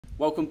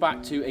Welcome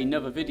back to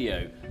another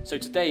video. So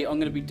today I'm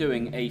going to be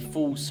doing a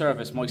full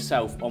service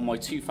myself on my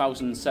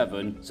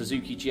 2007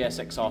 Suzuki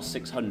GSX R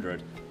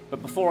 600.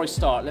 But before I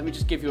start, let me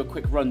just give you a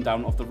quick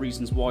rundown of the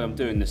reasons why I'm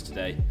doing this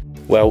today.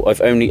 Well,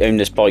 I've only owned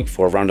this bike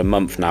for around a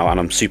month now and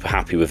I'm super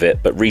happy with it,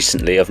 but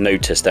recently I've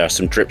noticed there are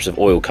some drips of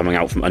oil coming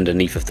out from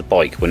underneath of the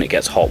bike when it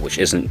gets hot, which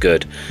isn't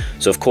good.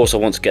 So of course I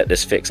want to get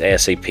this fixed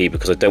ASAP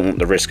because I don't want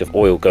the risk of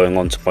oil going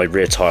onto my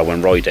rear tyre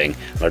when riding,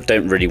 and I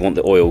don't really want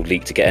the oil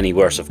leak to get any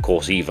worse of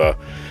course either.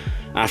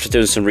 After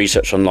doing some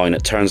research online,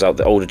 it turns out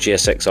that older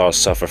GSXRs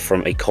suffer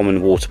from a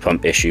common water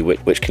pump issue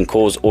which can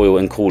cause oil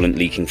and coolant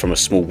leaking from a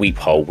small weep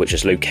hole which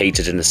is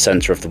located in the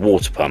centre of the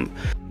water pump.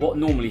 What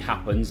normally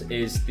happens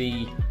is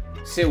the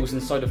seals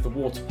inside of the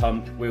water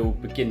pump will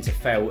begin to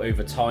fail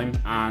over time,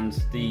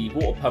 and the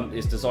water pump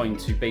is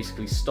designed to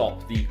basically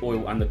stop the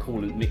oil and the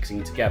coolant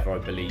mixing together, I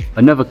believe.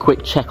 Another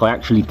quick check I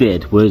actually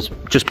did was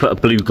just put a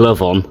blue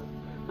glove on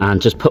and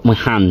just put my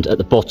hand at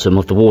the bottom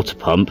of the water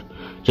pump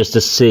just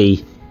to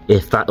see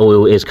if that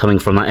oil is coming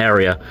from that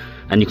area,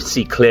 and you can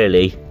see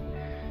clearly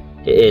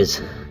it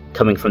is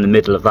coming from the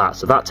middle of that,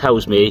 so that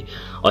tells me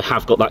I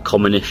have got that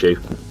common issue.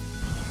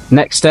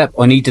 Next step,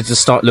 I needed to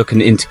start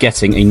looking into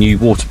getting a new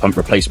water pump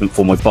replacement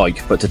for my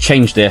bike, but to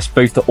change this,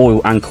 both the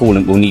oil and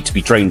coolant will need to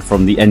be drained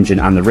from the engine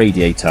and the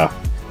radiator.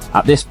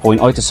 At this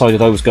point I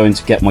decided I was going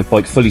to get my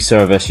bike fully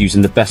serviced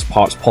using the best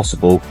parts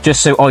possible,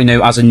 just so I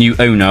know as a new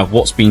owner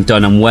what's been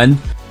done and when.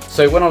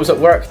 So when I was at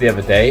work the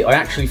other day, I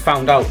actually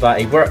found out that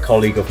a work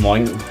colleague of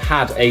mine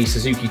had a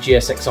Suzuki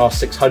GSX R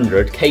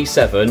 600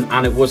 K7,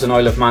 and it was an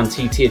Isle of Man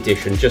TT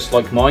edition just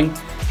like mine.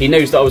 He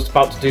knows that I was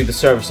about to do the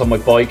service on my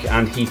bike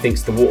and he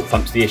thinks the water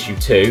pump's the issue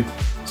too.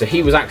 So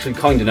he was actually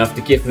kind enough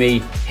to give me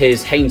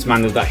his Haynes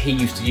manual that he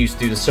used to use to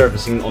do the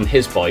servicing on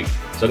his bike.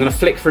 So I'm going to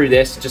flick through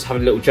this, just have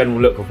a little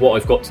general look of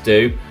what I've got to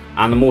do,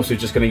 and I'm also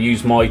just going to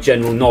use my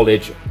general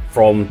knowledge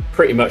from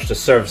pretty much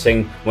just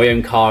servicing my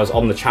own cars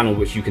on the channel,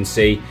 which you can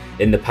see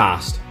in the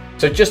past.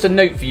 So just a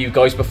note for you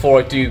guys before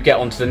I do get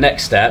on to the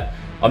next step,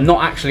 I'm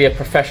not actually a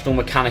professional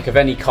mechanic of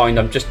any kind,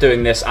 I'm just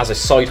doing this as a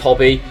side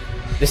hobby.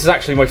 This is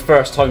actually my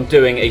first time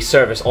doing a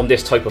service on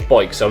this type of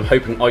bike, so I'm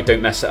hoping I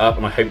don't mess it up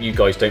and I hope you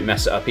guys don't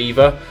mess it up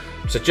either.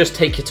 So just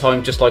take your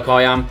time just like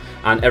I am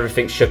and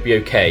everything should be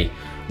okay.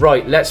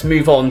 Right, let's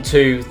move on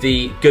to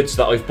the goods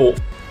that I've bought.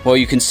 Well,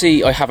 you can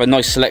see I have a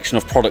nice selection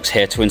of products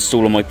here to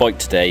install on my bike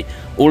today.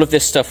 All of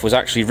this stuff was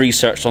actually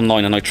researched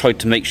online and I tried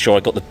to make sure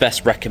I got the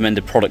best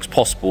recommended products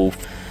possible.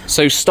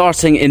 So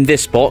starting in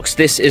this box,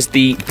 this is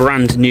the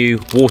brand new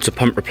water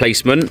pump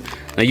replacement.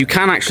 Now you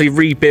can actually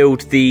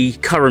rebuild the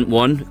current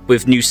one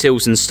with new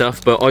seals and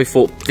stuff, but I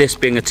thought this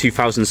being a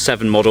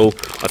 2007 model,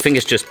 I think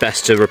it's just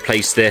best to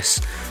replace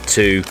this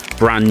to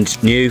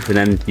brand new, and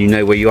then you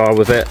know where you are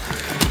with it.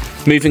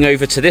 Moving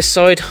over to this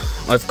side,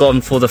 I've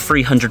gone for the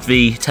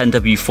 300V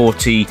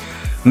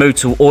 10W40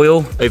 motor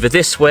oil. Over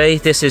this way,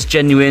 this is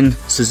genuine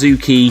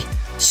Suzuki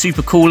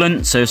super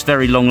coolant, so it's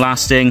very long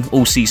lasting,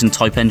 all season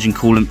type engine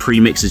coolant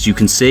premix as you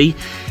can see.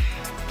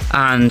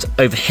 And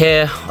over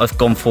here, I've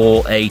gone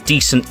for a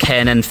decent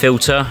K&N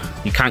filter.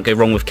 You can't go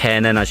wrong with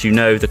K&N, as you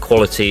know, the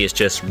quality is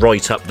just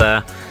right up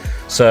there.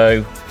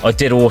 So I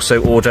did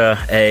also order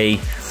a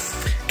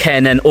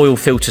K&N Oil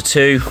Filter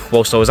too,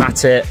 whilst I was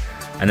at it.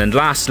 And then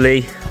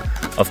lastly,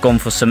 I've gone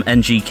for some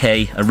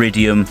NGK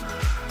Iridium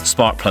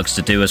spark plugs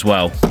to do as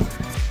well.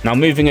 Now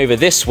moving over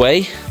this way,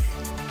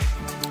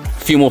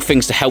 a few more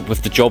things to help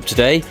with the job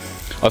today.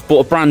 I've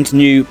bought a brand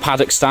new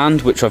paddock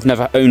stand, which I've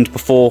never owned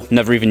before,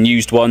 never even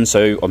used one,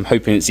 so I'm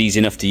hoping it's easy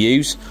enough to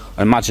use.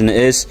 I imagine it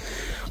is.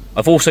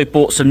 I've also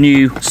bought some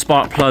new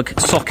spark plug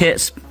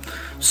sockets.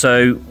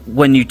 So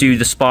when you do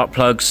the spark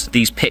plugs,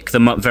 these pick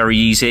them up very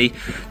easy.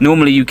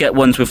 Normally you get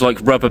ones with like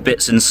rubber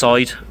bits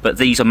inside, but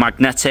these are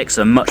magnetics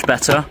and much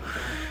better.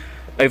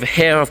 Over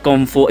here I've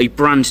gone for a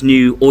brand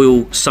new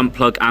oil sump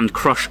plug and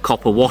crushed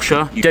copper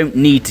washer. You don't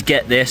need to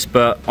get this,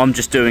 but I'm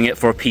just doing it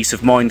for a peace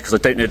of mind because I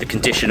don't know the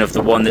condition of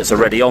the one that's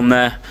already on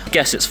there. I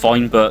guess it's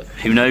fine, but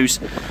who knows.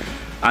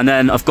 And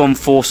then I've gone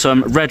for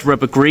some red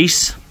rubber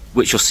grease,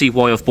 which you'll see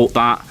why I've bought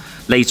that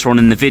later on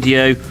in the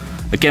video.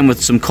 Again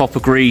with some copper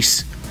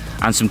grease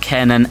and some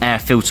K&N air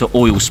filter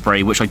oil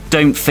spray, which I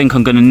don't think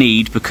I'm going to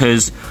need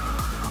because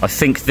I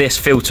think this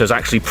filter is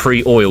actually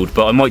pre-oiled,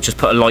 but I might just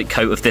put a light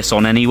coat of this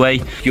on anyway.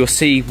 You'll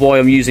see why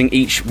I'm using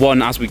each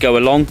one as we go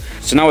along.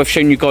 So now I've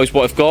shown you guys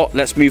what I've got,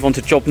 let's move on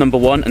to job number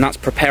one, and that's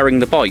preparing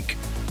the bike.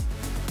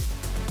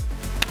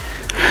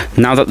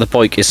 Now that the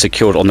bike is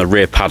secured on the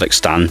rear paddock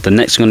stand, the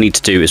next thing I need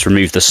to do is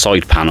remove the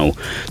side panel.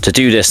 To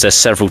do this, there's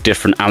several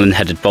different Allen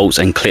headed bolts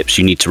and clips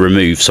you need to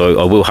remove, so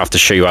I will have to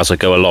show you as I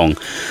go along.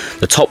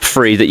 The top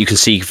three that you can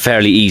see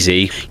fairly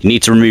easy, you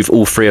need to remove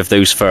all three of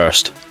those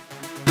first.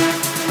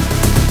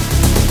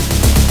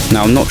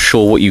 Now I'm not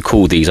sure what you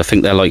call these, I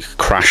think they're like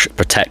crash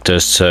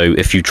protectors, so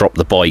if you drop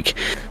the bike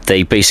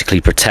they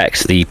basically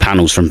protect the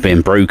panels from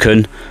being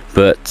broken,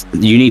 but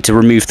you need to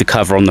remove the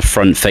cover on the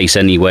front face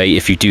anyway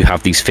if you do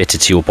have these fitted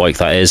to your bike,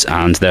 that is,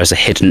 and there's a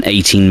hidden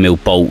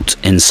 18mm bolt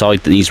inside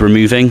that needs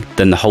removing,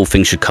 then the whole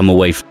thing should come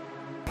away.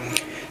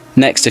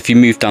 Next, if you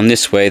move down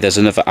this way, there's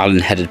another Allen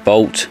headed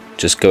bolt.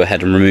 Just go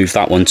ahead and remove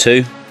that one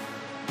too.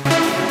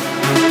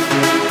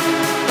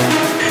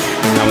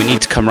 Now we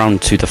need to come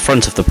around to the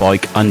front of the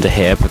bike under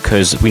here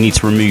because we need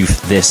to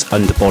remove this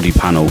underbody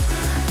panel.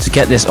 To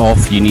get this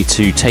off, you need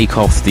to take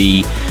off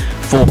the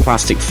 4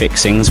 plastic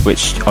fixings,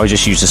 which I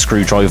just use a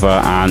screwdriver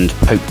and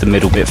poke the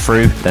middle bit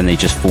through, then they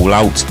just fall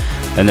out.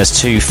 Then there's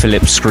 2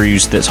 Phillips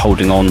screws that's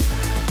holding on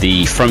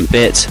the front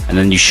bit, and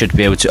then you should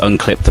be able to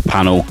unclip the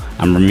panel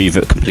and remove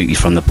it completely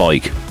from the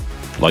bike,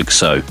 like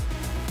so.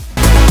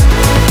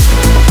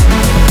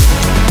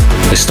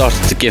 I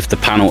started to give the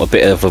panel a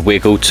bit of a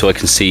wiggle so I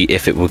can see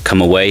if it would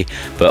come away,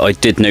 but I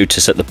did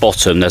notice at the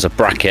bottom there's a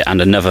bracket and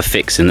another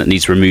fixing that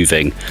needs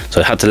removing, so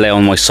I had to lay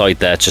on my side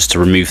there just to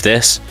remove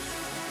this.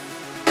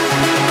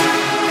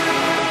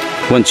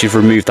 Once you've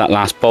removed that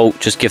last bolt,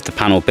 just give the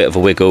panel a bit of a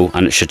wiggle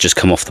and it should just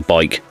come off the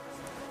bike.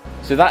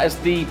 So that is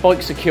the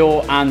bike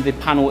secure and the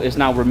panel is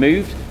now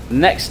removed. The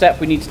next step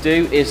we need to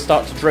do is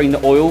start to drain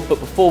the oil, but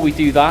before we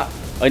do that,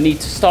 I need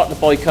to start the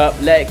bike up,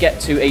 let it get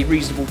to a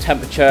reasonable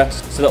temperature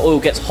so the oil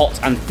gets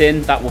hot and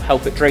thin. That will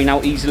help it drain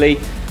out easily,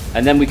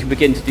 and then we can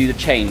begin to do the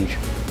change.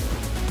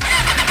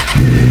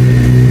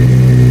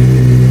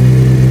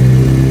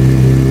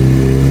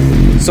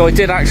 So I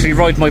did actually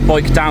ride my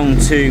bike down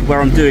to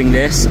where I'm doing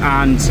this,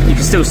 and you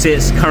can still see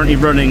it's currently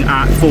running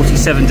at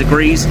 47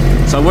 degrees,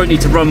 so I won't need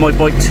to run my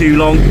bike too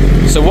long.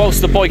 So whilst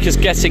the bike is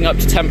getting up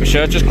to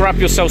temperature, just grab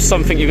yourself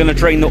something you're going to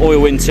drain the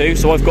oil into.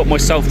 So I've got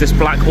myself this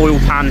black oil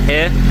pan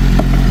here,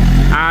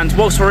 and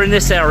whilst we're in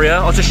this area,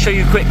 I'll just show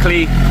you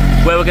quickly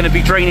where we're going to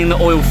be draining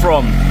the oil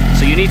from.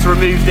 So you need to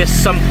remove this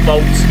sump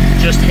bolt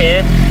just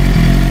here.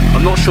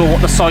 I'm not sure what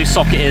the size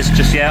socket is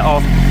just yet,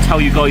 I'll tell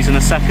you guys in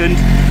a second.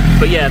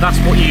 But yeah, that's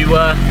what you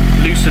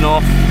loosen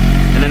off,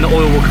 and then the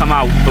oil will come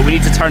out. But we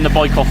need to turn the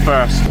bike off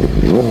first.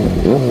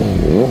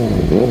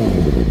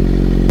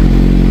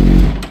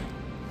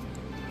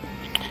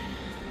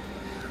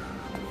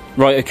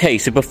 Right, okay,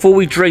 so before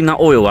we drain that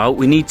oil out,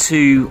 we need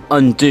to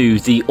undo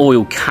the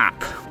oil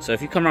cap. So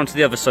if you come around to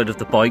the other side of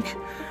the bike,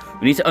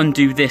 we need to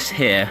undo this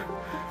here,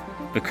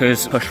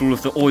 because push all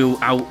of the oil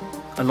out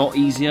a lot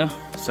easier.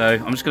 So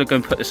I'm just going to go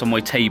and put this on my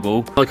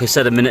table. Like I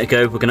said a minute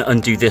ago, we're going to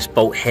undo this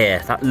bolt here.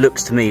 That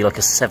looks to me like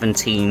a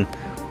 17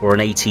 or an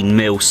 18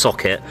 mil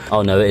socket.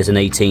 Oh no, it is an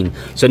 18.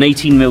 So an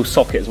 18 mil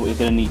socket is what you're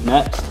going to need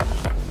next.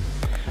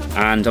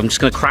 And I'm just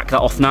going to crack that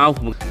off now.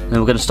 And then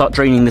we're going to start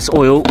draining this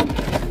oil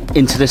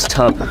into this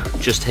tub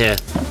just here.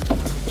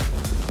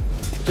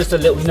 Just a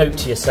little note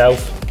to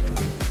yourself.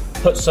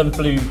 Put some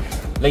blue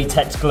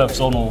latex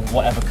gloves on, or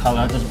whatever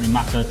colour, doesn't really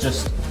matter.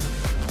 Just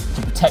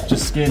to protect your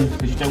skin,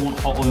 because you don't want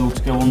hot oil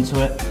to go onto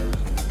it.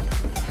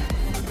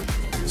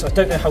 So I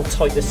don't know how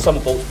tight this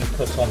sump bolt's been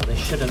put on, but they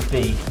shouldn't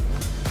be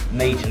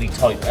majorly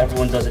tight.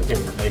 Everyone does it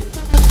differently.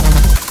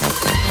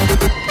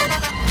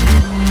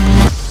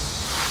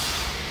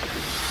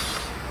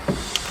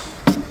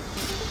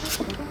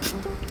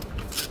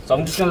 So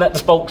I'm just going to let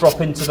the bolt drop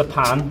into the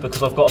pan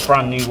because I've got a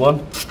brand new one.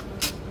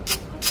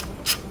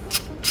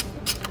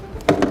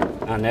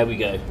 And there we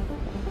go.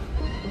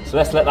 So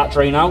let's let that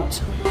drain out.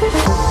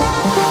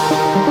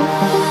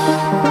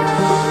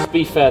 To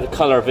be fair, the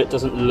colour of it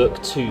doesn't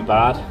look too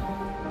bad,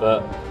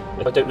 but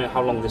I don't know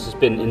how long this has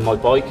been in my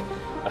bike.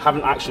 I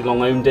haven't actually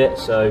long owned it,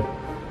 so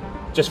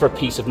just for a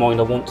peace of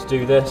mind I want to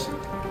do this.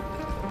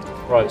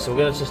 Right, so we're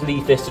going to just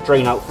leave this to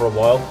drain out for a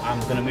while,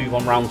 and we're going to move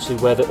on round to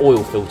where the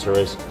oil filter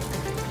is.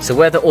 So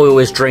where the oil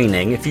is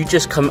draining, if you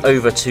just come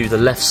over to the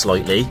left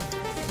slightly,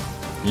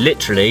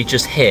 literally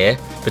just here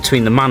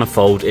between the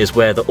manifold is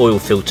where the oil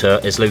filter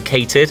is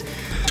located.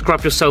 Just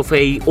grab yourself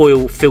a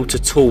oil filter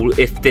tool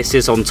if this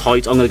is on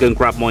tight. I'm going to go and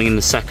grab mine in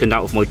a second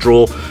out of my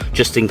drawer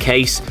just in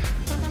case.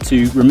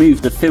 To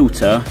remove the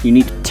filter, you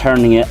need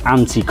turning it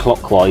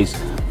anti-clockwise,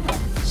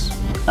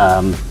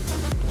 and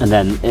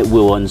then it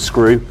will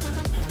unscrew.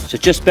 So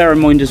just bear in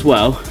mind as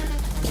well,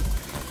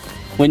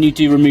 when you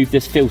do remove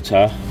this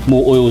filter,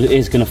 more oil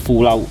is going to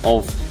fall out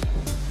of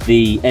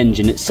the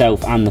engine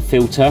itself and the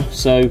filter,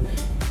 so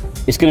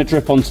it's going to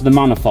drip onto the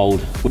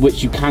manifold,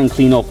 which you can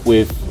clean off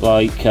with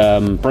like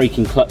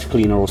braking clutch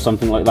cleaner or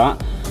something like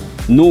that.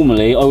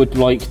 Normally I would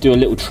like do a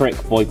little trick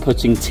by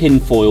putting tin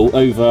foil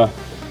over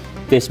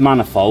this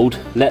manifold,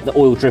 let the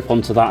oil drip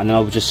onto that, and then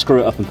I would just screw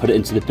it up and put it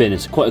into the bin.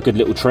 It's quite a good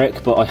little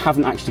trick, but I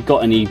haven't actually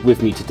got any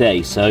with me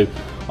today, so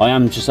I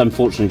am just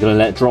unfortunately going to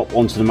let it drop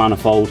onto the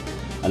manifold,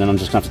 and then I'm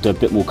just going to have to do a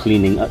bit more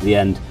cleaning at the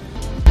end.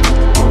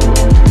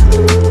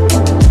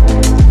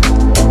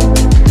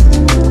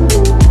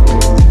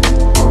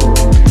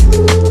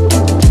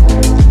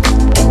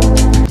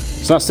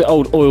 So that's the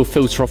old oil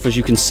filter off, as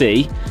you can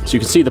see. So you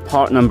can see the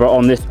part number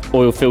on this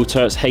oil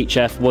filter, it's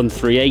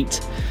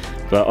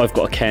HF138, but I've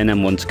got a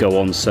K&N one to go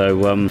on, so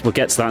we'll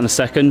get to that in a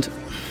second.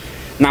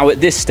 Now at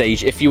this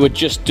stage, if you were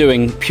just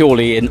doing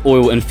purely an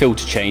oil and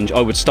filter change,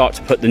 I would start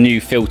to put the new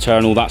filter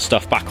and all that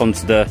stuff back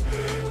onto the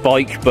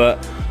bike,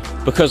 but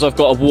because I've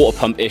got a water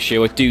pump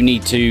issue, I do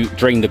need to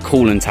drain the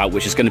coolant out,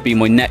 which is going to be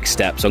my next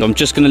step. So I'm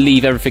just going to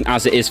leave everything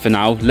as it is for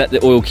now, let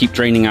the oil keep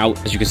draining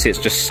out. As you can see, it's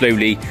just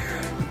slowly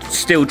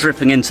still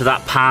dripping into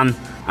that pan,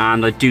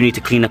 and I do need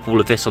to clean up all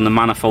of this on the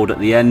manifold at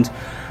the end.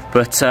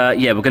 But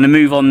yeah, we're going to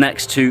move on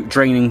next to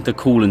draining the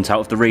coolant out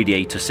of the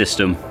radiator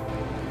system.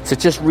 So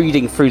just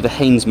reading through the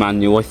Haynes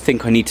manual, I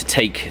think I need to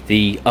take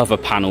the other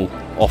panel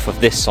off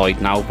of this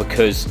side now,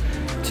 because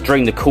to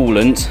drain the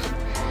coolant,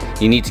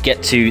 you need to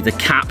get to the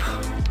cap,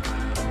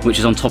 which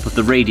is on top of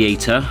the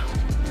radiator.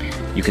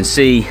 You can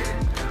see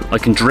I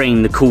can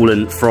drain the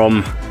coolant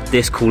from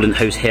this coolant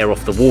hose here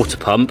off the water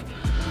pump,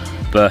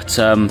 but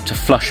to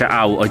flush it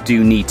out, I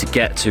do need to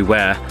get to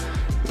where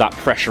that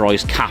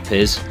pressurized cap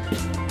is,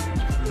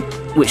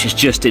 which is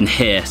just in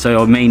here.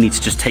 So I may need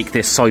to just take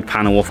this side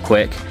panel off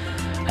quick,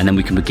 and then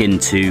we can begin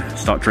to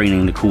start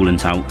draining the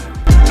coolant out.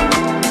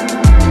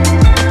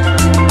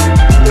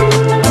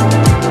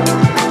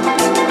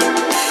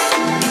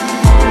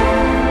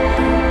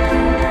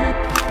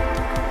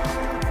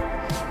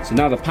 So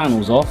now the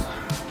panel's off,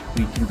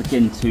 we can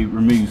begin to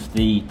remove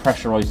the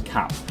pressurized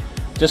cap.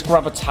 Just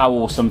grab a towel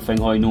or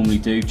something, I normally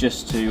do,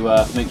 just to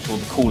make sure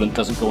the coolant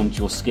doesn't go onto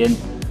your skin.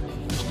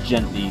 Just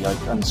gently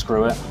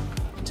unscrew it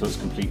until it's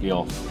completely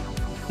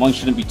off. Mine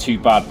shouldn't be too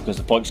bad because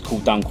the bike's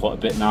cooled down quite a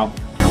bit now.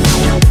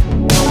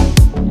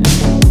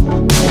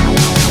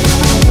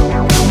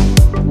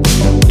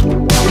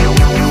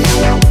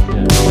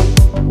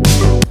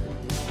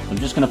 I'm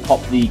just going to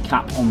pop the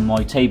cap on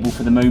my table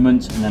for the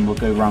moment, and then we'll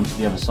go around to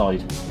the other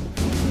side.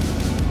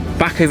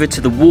 Back over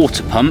to the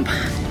water pump,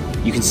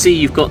 you can see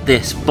you've got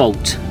this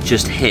bolt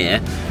just here.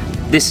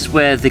 This is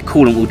where the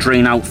coolant will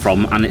drain out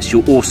from, and it's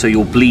also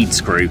your bleed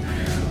screw.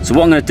 So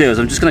what I'm going to do is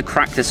I'm just going to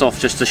crack this off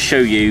just to show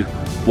you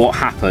what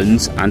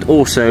happens, and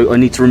also I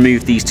need to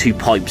remove these two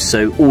pipes,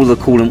 so all the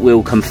coolant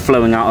will come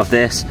flowing out of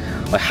this.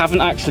 I haven't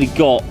actually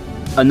got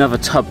another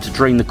tub to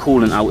drain the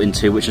coolant out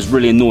into, which is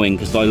really annoying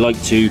because I like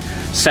to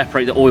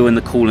separate the oil and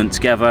the coolant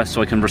together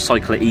so I can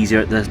recycle it easier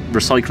at the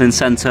recycling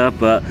centre,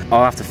 but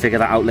I'll have to figure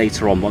that out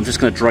later on. But I'm just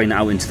going to drain it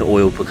out into the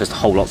oil because the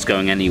whole lot's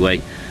going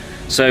anyway.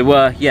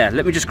 So yeah,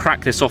 let me just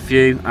crack this off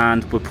you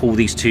and we'll pull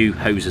these two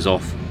hoses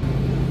off.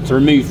 To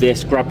remove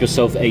this, grab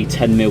yourself a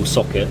 10mm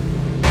socket.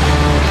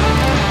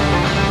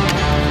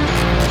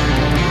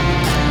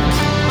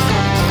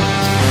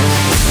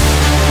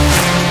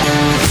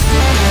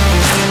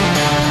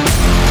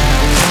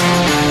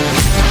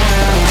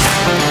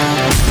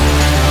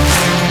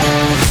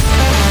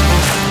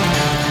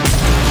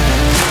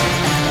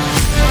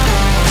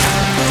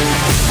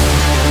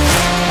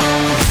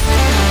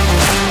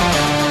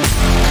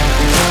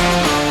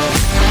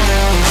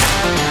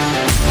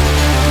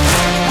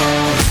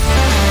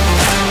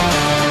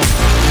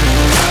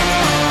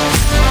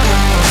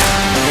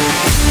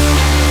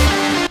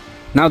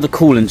 Now the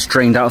coolant's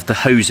drained out of the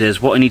hoses,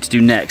 what I need to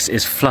do next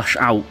is flush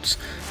out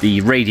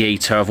the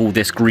radiator of all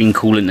this green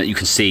coolant that you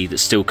can see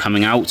that's still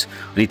coming out.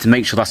 I need to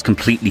make sure that's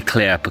completely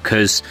clear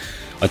because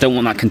I don't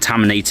want that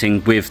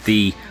contaminating with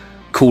the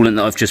coolant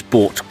that I've just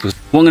bought. What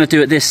I'm going to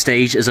do at this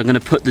stage is I'm going to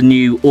put the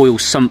new oil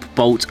sump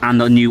bolt and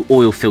a new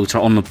oil filter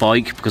on the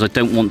bike because I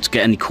don't want to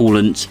get any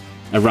coolant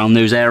around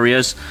those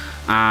areas,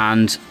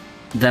 and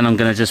then I'm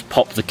going to just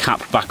pop the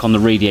cap back on the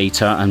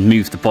radiator and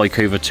move the bike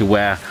over to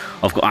where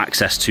I've got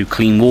access to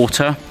clean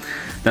water.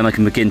 Then I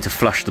can begin to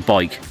flush the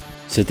bike.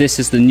 So this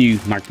is the new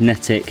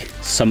magnetic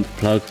sump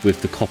plug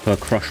with the copper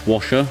crush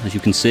washer, as you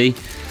can see.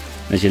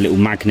 There's your little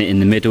magnet in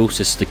the middle, so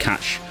this is to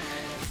catch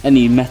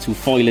any metal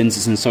filings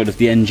that's inside of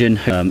the engine.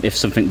 If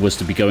something was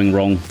to be going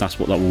wrong, that's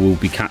what that will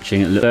be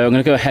catching. So I'm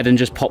going to go ahead and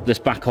just pop this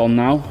back on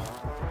now,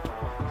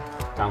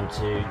 down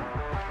to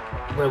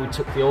where we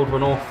took the old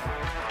one off.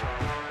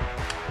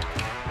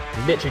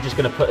 I'm literally just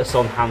going to put this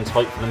on hand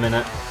tight for the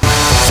minute.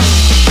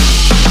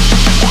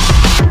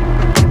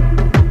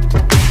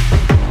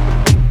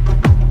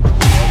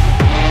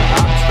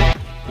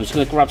 I'm just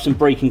going to grab some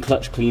brake and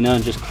clutch cleaner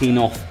and just clean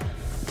off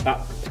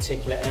that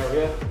particular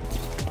area.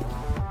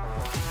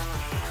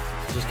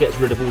 Just gets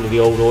rid of all of the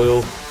old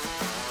oil.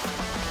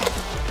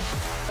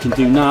 What you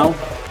can do now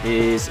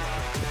is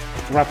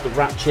grab the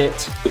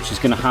ratchet, which is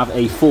going to have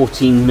a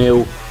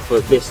 14mm for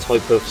this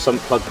type of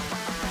sump plug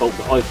bolt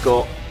that I've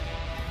got.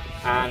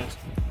 And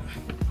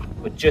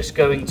we're just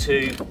going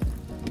to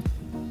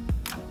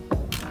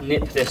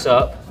nip this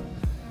up.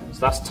 So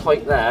that's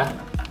tight there.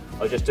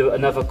 I'll just do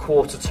another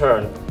quarter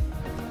turn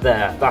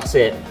there. That's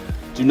it.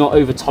 Do not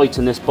over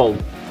tighten this bolt.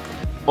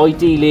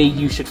 Ideally,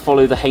 you should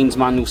follow the Haynes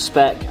manual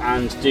spec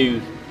and do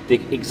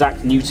the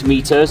exact Newton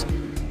meters,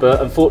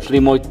 but unfortunately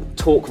my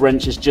torque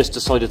wrench has just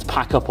decided to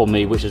pack up on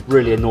me, which is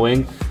really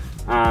annoying,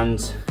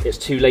 and it's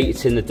too late.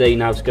 It's in the day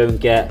now to go and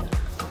get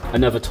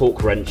another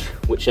torque wrench,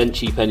 which ain't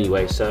cheap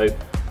anyway. So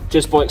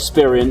just by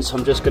experience,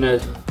 I'm just going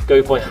to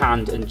go by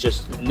hand and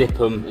just nip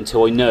them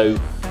until I know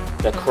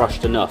they're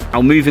crushed enough.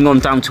 Now moving on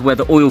down to where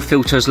the oil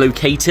filter is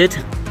located,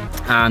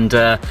 and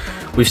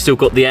we've still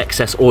got the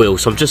excess oil,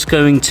 so I'm just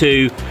going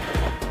to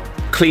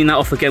clean that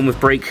off again with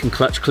brake and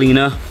clutch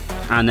cleaner,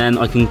 and then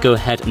I can go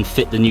ahead and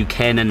fit the new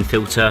K&N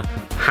filter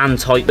hand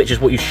tight, which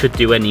is what you should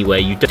do anyway.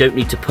 You don't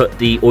need to put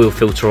the oil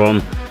filter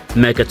on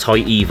mega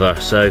tight either,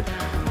 so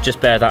just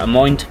bear that in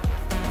mind.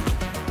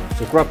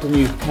 So grab the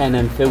new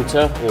K&N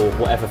filter, or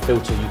whatever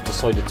filter you've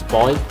decided to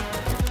buy,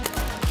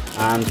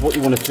 and what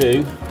you want to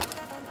do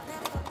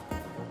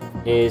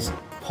is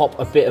pop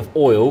a bit of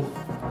oil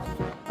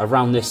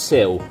around this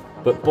seal.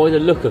 But by the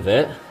look of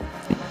it,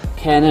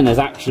 K&N has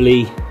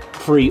actually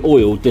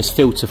pre-oiled this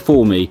filter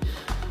for me.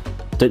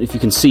 Don't know if you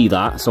can see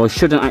that, so I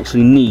shouldn't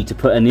actually need to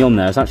put any on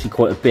there. It's actually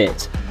quite a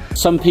bit.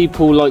 Some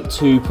people like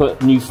to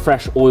put new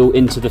fresh oil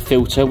into the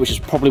filter, which is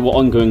probably what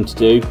I'm going to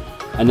do,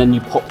 and then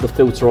you pop the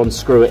filter on,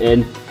 screw it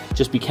in.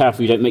 Just be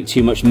careful you don't make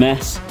too much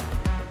mess.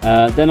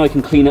 Then I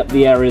can clean up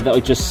the area that I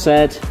just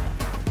said,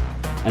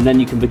 and then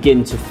you can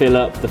begin to fill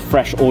up the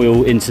fresh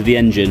oil into the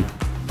engine.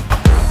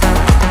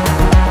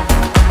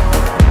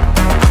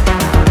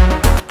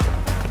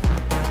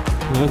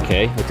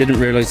 Okay, I didn't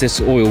realise this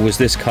oil was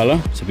this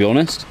colour, to be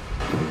honest.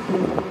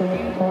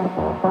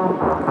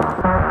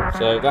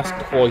 So that's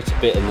quite a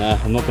bit in there.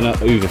 I'm not going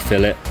to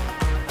overfill it,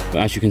 but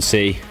as you can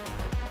see,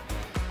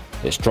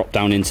 it's dropped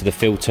down into the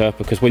filter,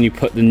 because when you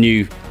put the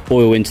new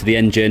oil into the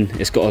engine,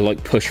 it's got to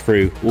like push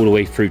through all the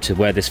way through to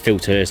where this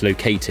filter is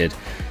located.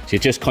 So you're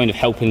just kind of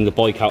helping the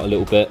bike out a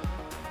little bit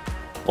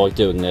by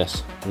doing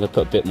this. I'm going to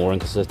put a bit more in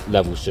because the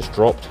level's just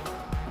dropped.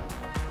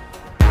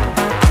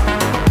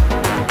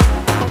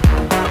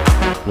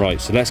 Right,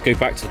 so let's go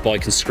back to the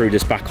bike and screw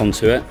this back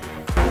onto it.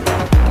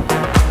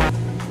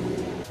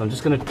 So I'm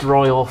just going to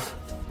dry off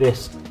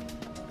this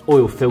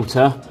oil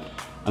filter,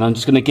 and I'm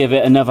just going to give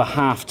it another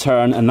half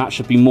turn, and that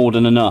should be more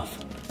than enough.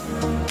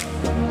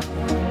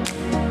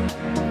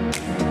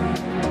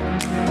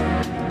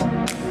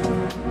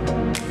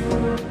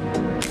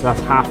 So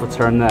that's half a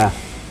turn there.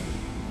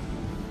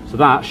 So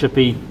that should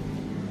be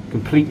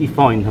completely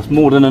fine. That's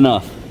more than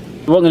enough.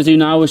 What I'm going to do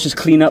now is just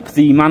clean up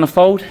the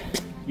manifold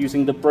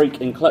using the brake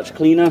and clutch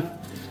cleaner.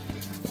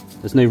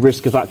 There's no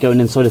risk of that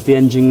going inside of the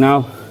engine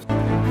now.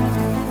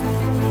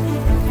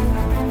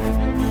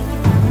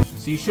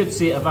 So you should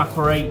see it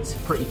evaporate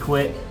pretty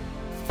quick.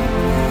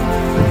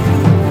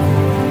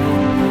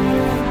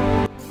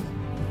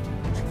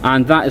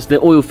 And that is the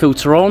oil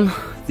filter on,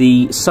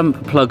 the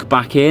sump plug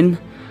back in,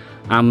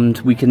 and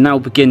we can now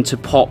begin to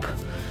pop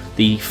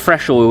the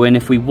fresh oil in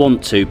if we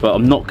want to, but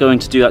I'm not going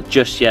to do that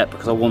just yet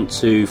because I want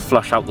to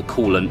flush out the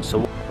coolant. So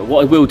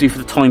what I will do for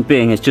the time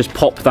being is just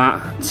pop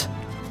that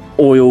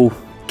oil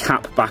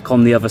cap back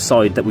on the other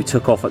side that we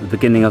took off at the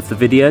beginning of the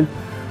video.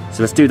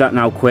 So let's do that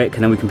now quick,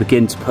 and then we can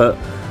begin to put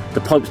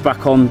the pipes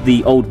back on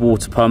the old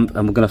water pump,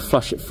 and we're going to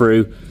flush it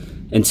through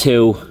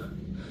until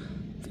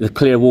the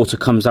clear water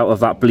comes out of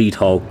that bleed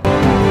hole.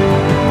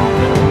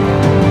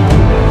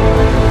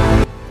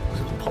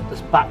 So pop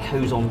this back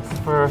hose on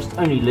first,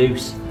 only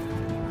loose.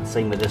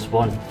 Same with this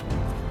one,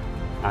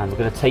 and we're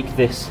going to take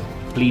this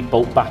bleed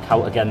bolt back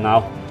out again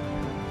now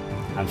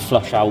and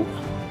flush out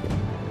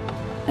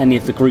any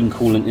of the green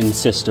coolant in the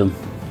system.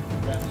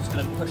 I'm just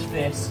going to push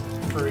this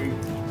through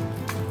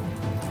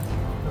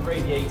the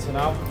radiator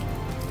now,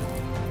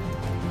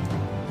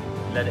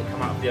 let it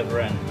come out of the other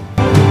end.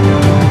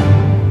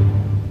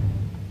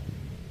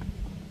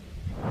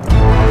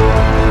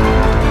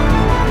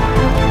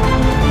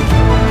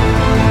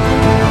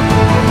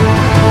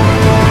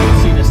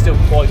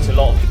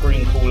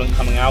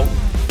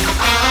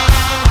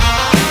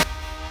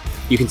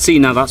 You can see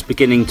now that's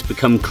beginning to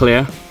become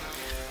clear,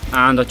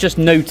 and I just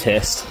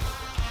noticed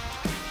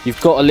you've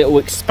got a little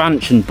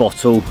expansion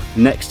bottle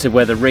next to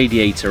where the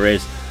radiator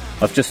is.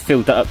 I've just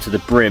filled that up to the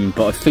brim,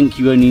 but I think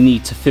you only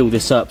need to fill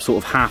this up sort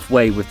of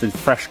halfway with the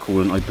fresh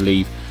coolant, I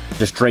believe.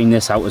 Just drain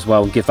this out as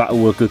well and give that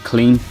all a good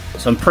clean.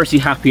 So I'm pretty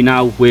happy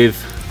now with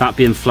that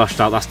being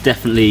flushed out. That's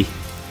definitely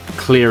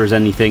clear as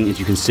anything, as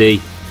you can see,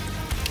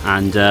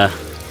 and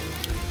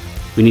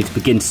we need to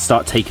begin to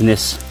start taking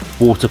this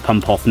water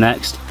pump off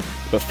next.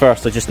 But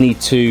first I just need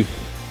to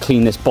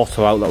clean this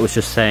bottle out that I was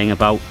just saying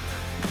about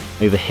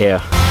over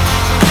here.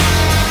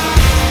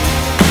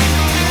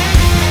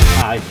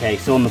 Okay,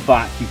 so on the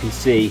back you can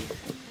see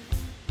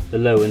the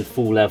low and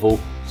full level,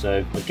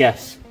 so I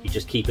guess you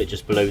just keep it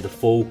just below the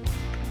full.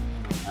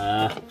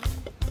 Let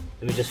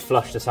me just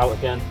flush this out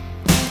again.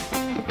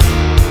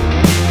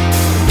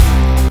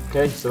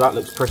 Okay, so that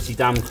looks pretty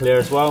damn clear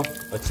as well.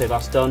 I'd say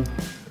that's done.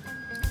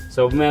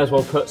 So we may as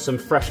well put some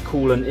fresh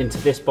coolant into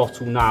this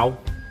bottle now,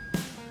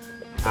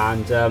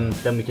 and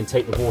then we can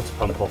take the water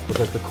pump off,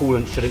 because the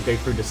coolant shouldn't go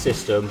through the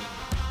system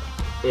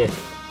if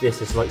this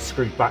is like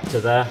screwed back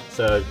to there,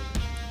 so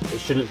it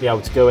shouldn't be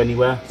able to go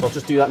anywhere. So I'll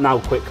just do that now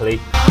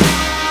quickly.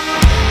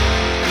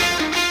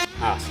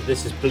 So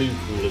this is blue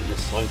coolant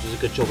this time, which is a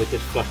good job I did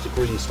flush the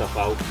green stuff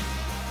out.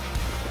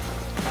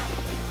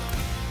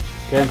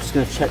 Okay, I'm just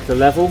going to check the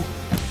level.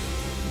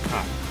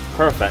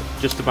 Perfect,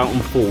 just about on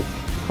full.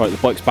 Right, the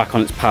bike's back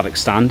on its paddock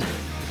stand,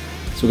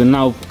 so we're going to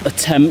now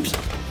attempt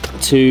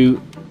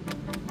to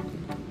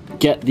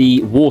get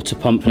the water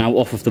pump now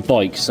off of the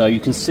bike. So you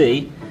can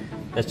see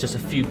there's just a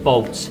few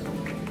bolts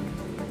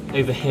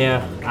over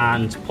here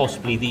and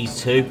possibly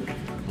these two.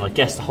 I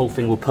guess the whole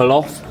thing will pull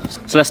off.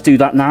 So let's do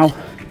that now.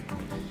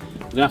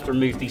 We're gonna have to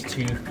remove these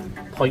two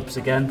pipes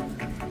again,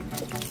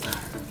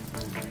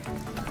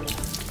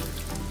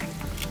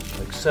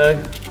 like so.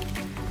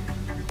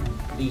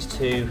 These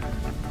two,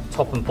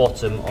 top and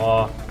bottom,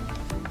 are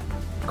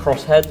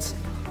crossheads,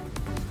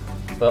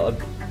 but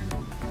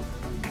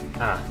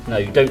no,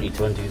 you don't need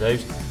to undo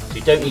those. So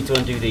you don't need to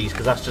undo these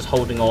because that's just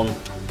holding on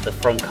the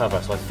front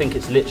cover. So I think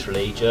it's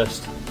literally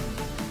just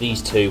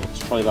these two. Let's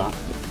try that.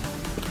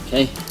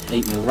 Okay,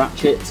 8mm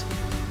ratchet.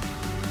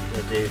 I'm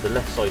going to do the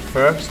left side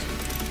first.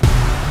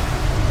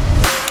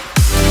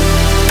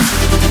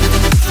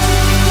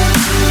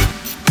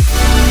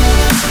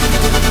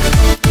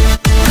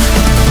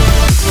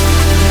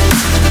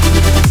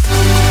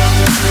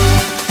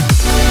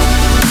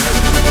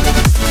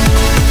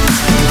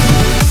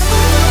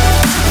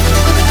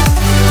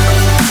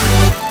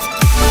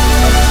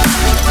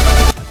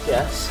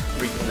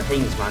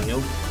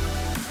 Manual.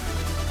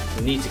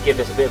 You need to give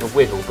this a bit of a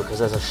wiggle because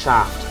there's a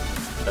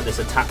shaft that this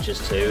attaches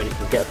to and it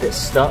can get a bit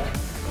stuck.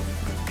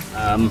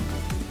 I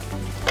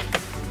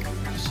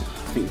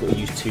think we've got to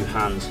use two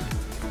hands.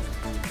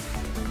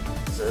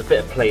 So there's a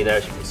bit of play there,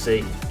 as you can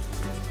see.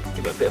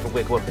 Give it a bit of a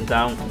wiggle up and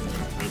down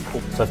and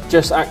pull. So I've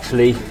just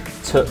actually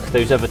took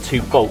those other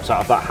two bolts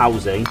out of that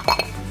housing.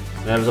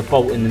 There was a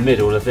bolt in the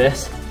middle of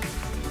this.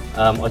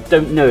 I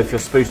don't know if you're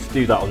supposed to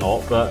do that or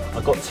not, but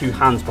I got two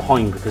hands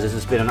behind because this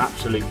has been an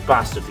absolute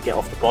bastard to get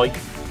off the bike.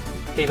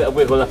 Gave it a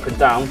wiggle up and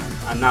down,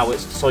 and now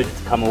it's decided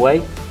to come away.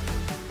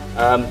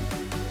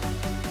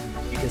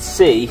 You can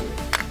see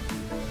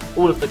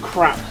all of the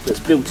crap that's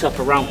built up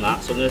around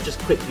that, so I'm going to just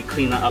quickly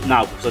clean that up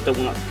now because I don't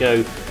want that to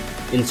go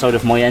inside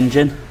of my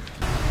engine.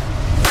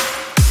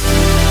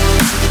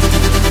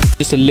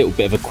 Just a little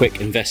bit of a quick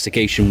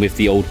investigation with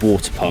the old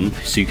water pump.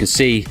 So you can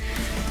see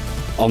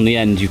on the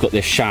end you've got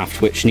this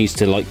shaft which needs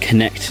to like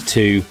connect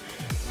to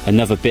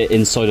another bit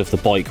inside of the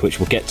bike, which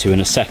we'll get to in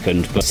a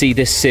second. But see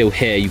this seal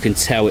here, you can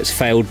tell it's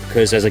failed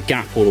because there's a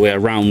gap all the way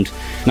around.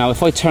 Now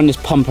if I turn this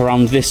pump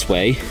around this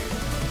way,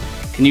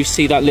 can you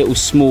see that little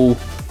small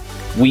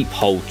weep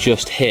hole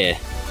just here?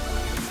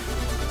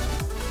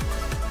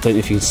 Don't know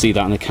if you can see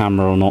that in the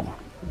camera or not.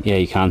 Yeah,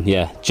 you can,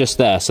 yeah, just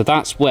there. So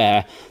that's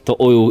where the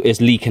oil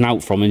is leaking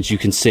out from, as you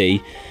can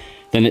see.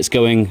 Then it's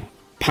going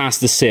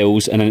past the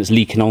seals and then it's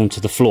leaking onto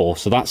the floor.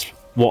 So that's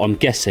what I'm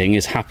guessing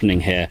is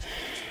happening here.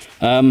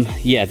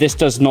 Yeah, this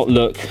does not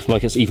look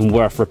like it's even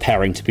worth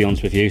repairing, to be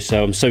honest with you.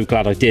 So I'm so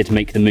glad I did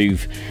make the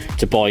move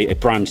to buy a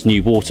brand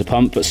new water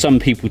pump. But some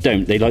people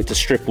don't. They like to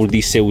strip all of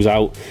these seals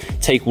out,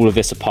 take all of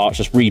this apart,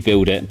 just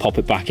rebuild it and pop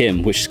it back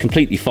in, which is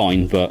completely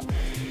fine. But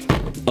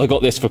I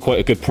got this for quite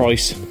a good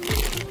price,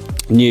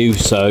 new,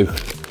 so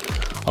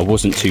I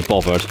wasn't too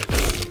bothered.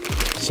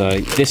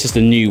 So this is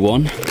the new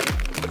one.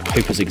 I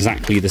hope it's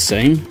exactly the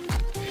same.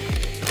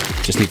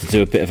 Just need to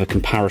do a bit of a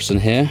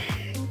comparison here.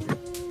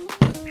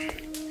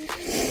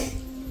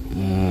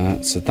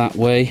 So that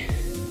way.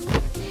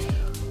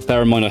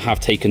 Bear in mind I have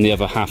taken the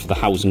other half of the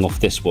housing off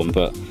this one,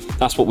 but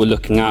that's what we're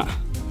looking at.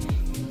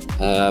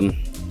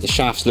 The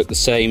shafts look the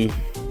same.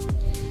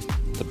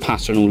 The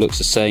pattern all looks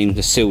the same.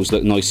 The seals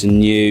look nice and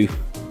new.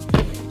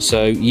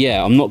 So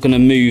yeah, I'm not going to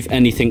move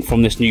anything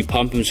from this new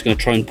pump. I'm just going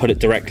to try and put it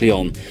directly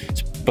on.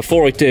 So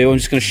before I do, I'm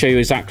just going to show you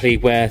exactly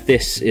where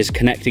this is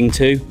connecting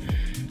to,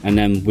 and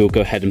then we'll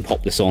go ahead and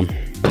pop this on.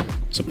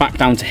 So back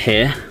down to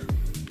here,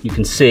 you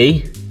can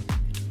see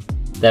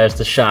there's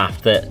the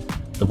shaft that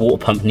the water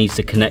pump needs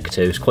to connect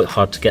to. It's quite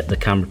hard to get the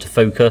camera to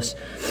focus.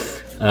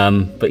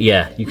 But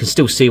yeah, you can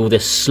still see all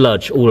this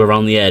sludge all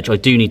around the edge. I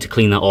do need to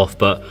clean that off,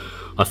 but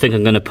I think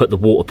I'm going to put the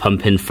water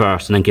pump in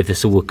first and then give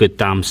this all a good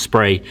damn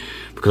spray,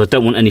 because I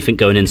don't want anything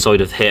going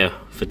inside of here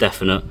for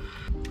definite.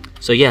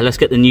 So yeah, let's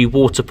get the new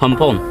water pump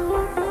on.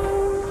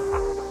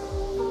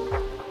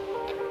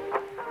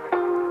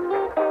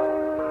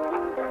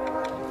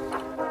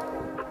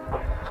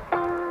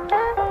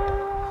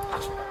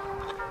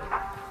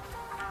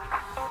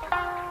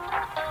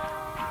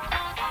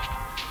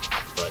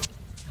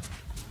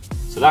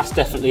 So that's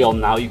definitely on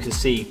now. You can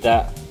see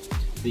that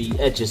the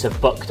edges have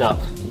bucked up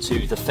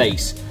to the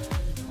face.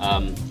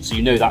 So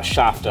you know that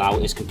shaft now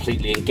is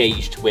completely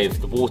engaged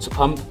with the water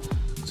pump.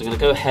 So I'm going to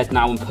go ahead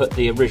now and put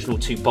the original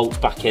two bolts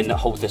back in that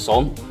hold this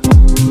on.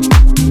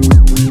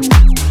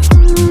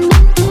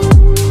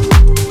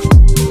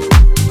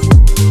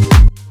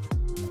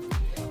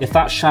 If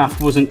that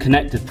shaft wasn't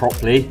connected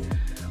properly,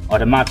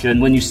 I'd imagine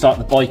when you start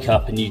the bike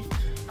up and you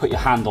put your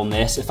hand on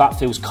this, if that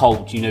feels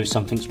cold, you know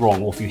something's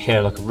wrong, or if you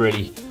hear like a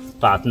really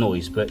bad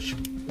noise, which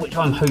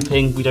I'm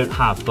hoping we don't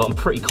have, but I'm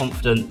pretty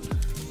confident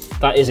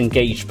that is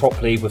engaged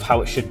properly with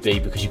how it should be,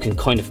 because you can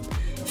kind of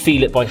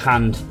feel it by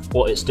hand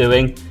what it's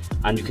doing,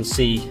 and you can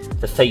see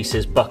the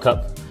faces buck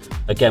up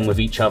again with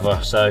each other.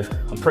 So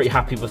I'm pretty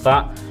happy with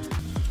that.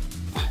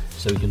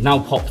 So we can now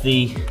pop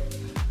the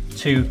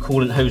two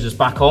coolant hoses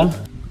back on.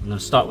 I'm going to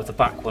start with the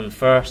back one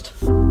first.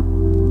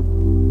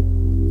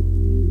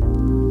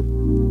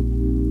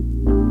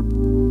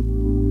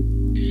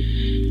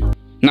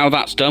 Now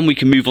that's done, we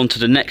can move on to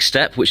the next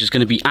step, which is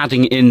going to be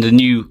adding in the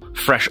new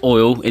fresh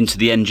oil into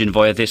the engine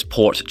via this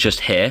port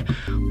just here.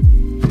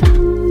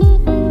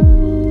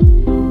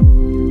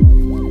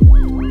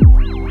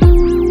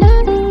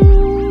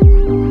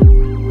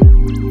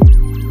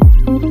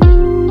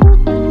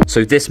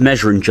 So this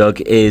measuring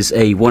jug is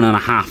a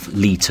 1.5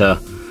 litre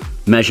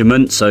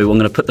measurement. So I'm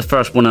going to put the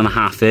first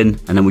 1.5 in,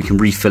 and then we can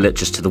refill it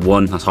just to the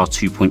 1. That's our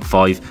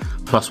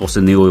 2.5 plus what's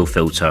in the oil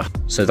filter.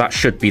 So that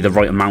should be the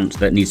right amount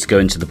that needs to go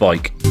into the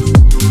bike.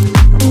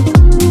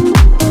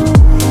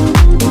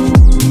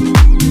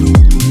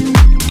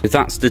 So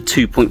that's the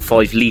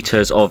 2.5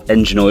 litres of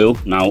engine oil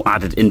now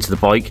added into the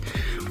bike.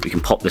 We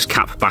can pop this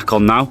cap back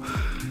on now.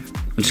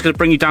 I'm just going to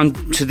bring you down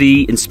to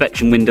the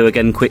inspection window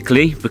again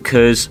quickly,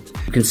 because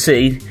you can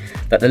see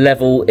that the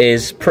level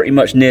is pretty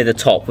much near the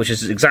top, which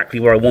is exactly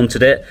where I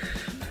wanted it.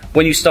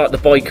 When you start the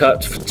bike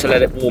up to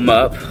let it warm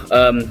up,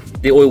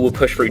 the oil will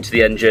push through to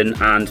the engine,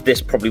 and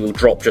this probably will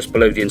drop just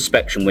below the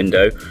inspection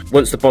window.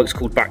 Once the bike's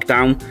cooled back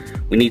down,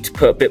 we need to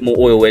put a bit more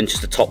oil in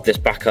just to top this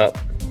back up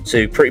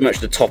to pretty much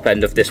the top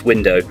end of this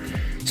window.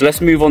 So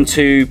let's move on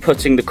to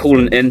putting the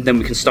coolant in, then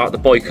we can start the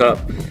bike up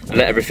and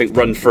let everything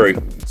run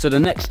through. So the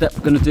next step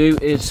we're going to do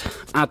is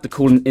add the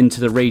coolant into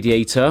the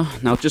radiator.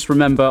 Now just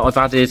remember, I've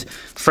added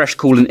fresh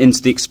coolant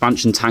into the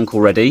expansion tank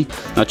already.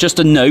 Now just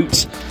a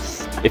note,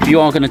 if you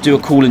are going to do a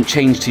coolant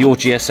change to your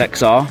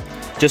GSXR,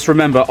 just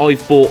remember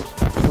I've bought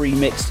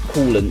pre-mixed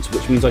coolant,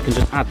 which means I can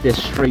just add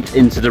this straight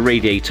into the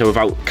radiator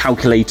without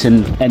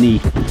calculating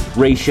any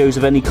ratios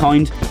of any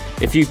kind.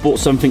 If you've bought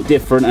something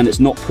different and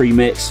it's not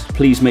pre-mixed,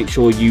 please make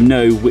sure you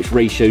know which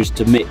ratios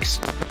to mix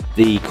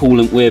the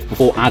coolant with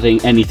before adding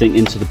anything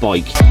into the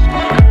bike.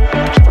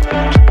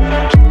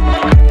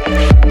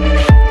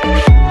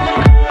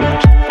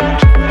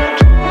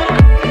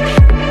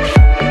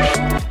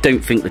 Don't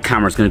think the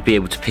camera's going to be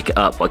able to pick it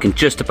up. I can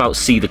just about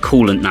see the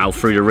coolant now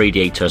through the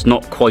radiator. It's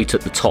not quite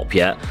at the top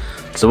yet.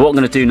 So what I'm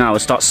going to do now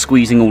is start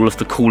squeezing all of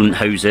the coolant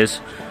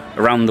hoses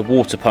around the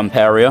water pump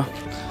area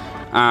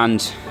and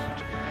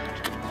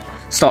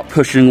start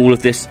pushing all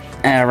of this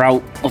air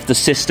out of the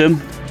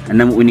system. And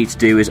then what we need to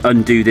do is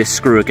undo this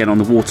screw again on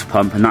the water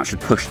pump, and that should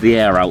push the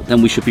air out.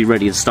 Then we should be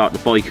ready to start the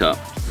bike up.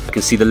 I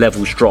can see the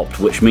levels dropped,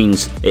 which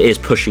means it is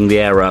pushing the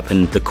air up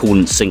and the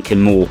coolant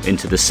sinking more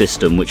into the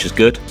system, which is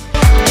good.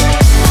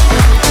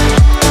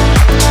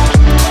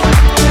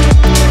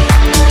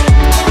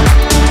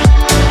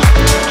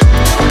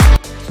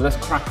 So let's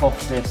crack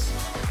off this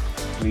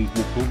lead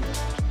nipple.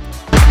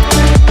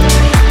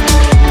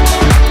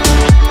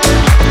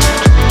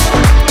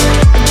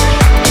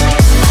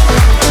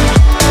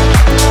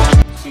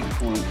 See the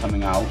coolant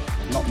coming out.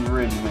 There's not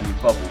really many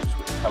bubbles,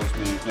 which tells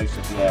me most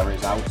of the air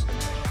is out.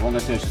 What I'm going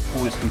to do is just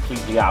pull this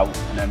completely out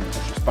and then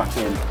push this back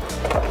in.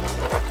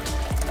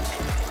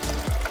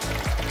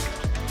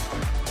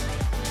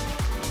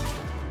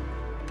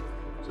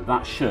 So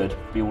that should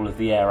be all of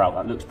the air out.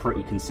 That looks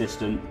pretty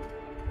consistent.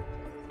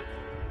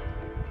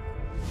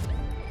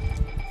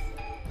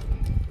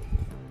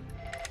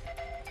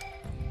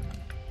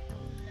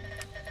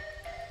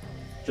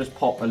 Just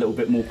pop a little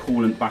bit more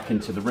coolant back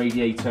into the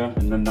radiator,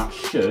 and then that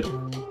should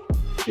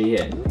be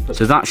it.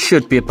 So that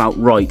should be about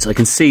right. I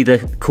can see the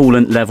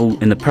coolant level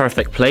in the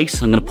perfect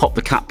place. I'm going to pop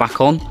the cap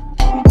back on.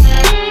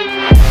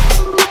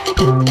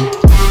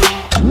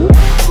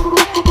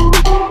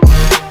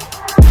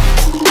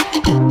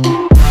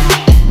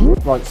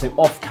 Right, so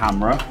off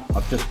camera,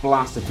 I've just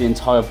blasted the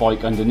entire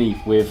bike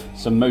underneath with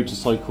some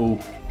motorcycle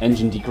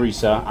engine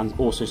degreaser and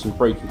also some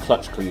brake and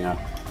clutch cleaner.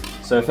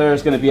 So if there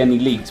is going to be any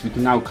leaks, we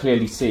can now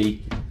clearly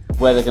see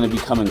where they're going to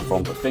be coming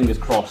from, but fingers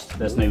crossed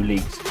there's no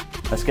leaks.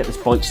 Let's get this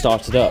bike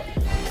started up.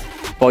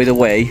 By the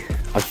way,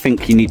 I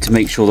think you need to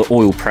make sure the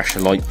oil pressure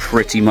light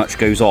pretty much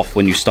goes off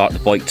when you start the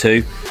bike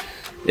too.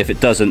 If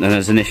it doesn't, then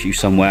there's an issue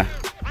somewhere.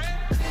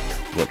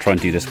 I've got to try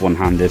and do this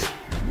one-handed.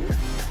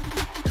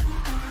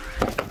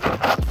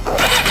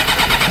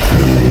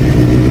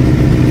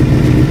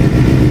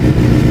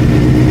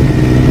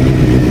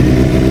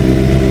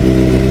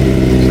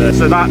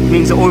 So that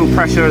means the oil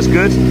pressure is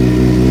good.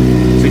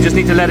 So we just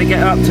need to let it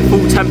get up to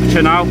full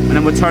temperature now, and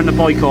then we'll turn the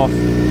bike off.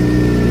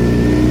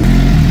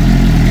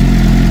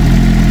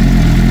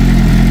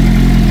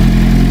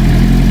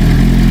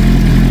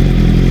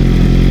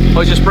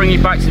 I'll just bring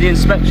you back to the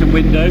inspection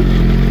window. You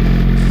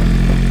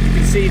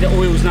can see the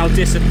oil's now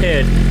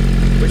disappeared,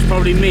 which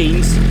probably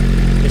means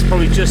it's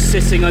probably just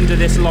sitting under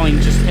this line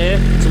just here.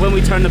 So when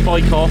we turn the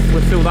bike off,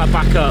 we'll fill that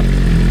back up.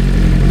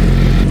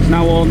 It's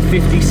now on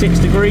 56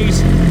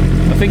 degrees.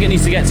 I think it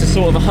needs to get to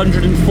sort of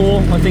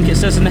 104, I think it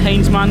says in the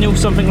Haynes manual,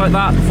 something like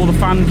that, before the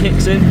fan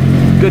kicks in.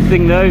 Good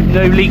thing though,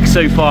 no leaks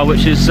so far,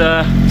 which is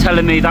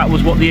telling me that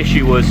was what the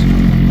issue was.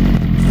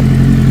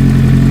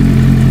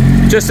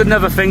 Just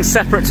another thing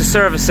separate to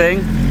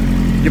servicing,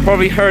 you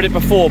probably heard it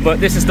before, but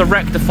this is the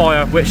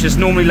rectifier, which is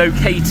normally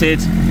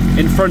located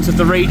in front of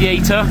the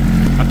radiator.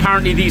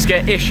 Apparently these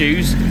get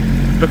issues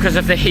because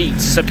of the heat,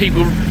 so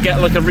people get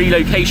like a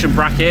relocation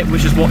bracket,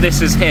 which is what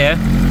this is here,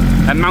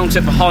 and mount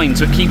it behind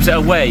so it keeps it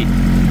away.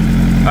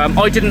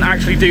 I didn't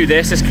actually do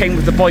this. This came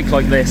with the bike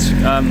like this,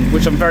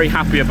 which I'm very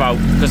happy about,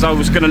 because I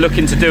was going to look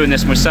into doing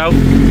this myself.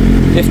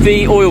 If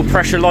the oil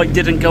pressure light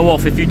didn't go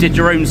off if you did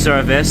your own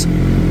service,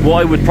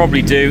 what I would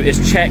probably do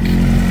is check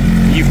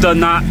you've done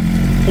that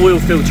oil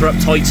filter up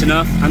tight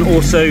enough, and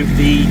also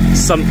the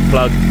sump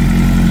plug.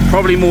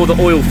 Probably more the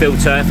oil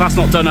filter. If that's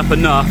not done up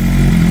enough,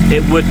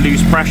 it would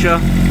lose pressure.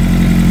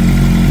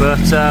 But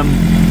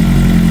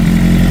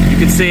you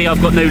can see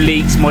I've got no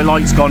leaks. My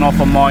light's gone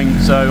off on mine,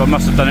 so I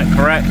must have done it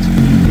correct.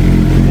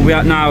 We're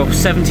at now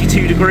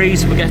 72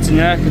 degrees. We're getting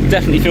there. Can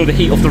definitely feel the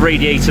heat off the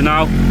radiator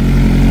now.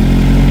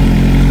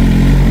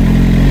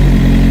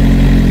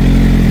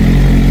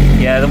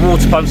 Yeah, the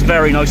water pump's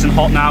very nice and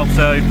hot now,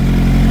 so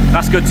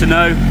that's good to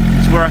know.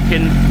 It's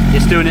working,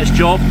 it's doing its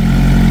job.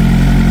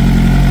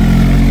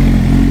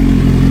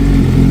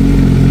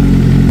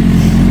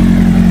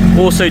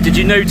 Also, did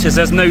you notice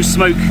there's no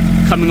smoke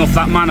coming off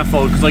that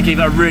manifold because I gave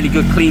it a really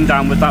good clean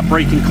down with that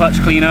brake and clutch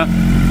cleaner.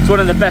 It's one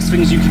of the best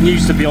things you can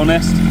use, to be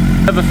honest.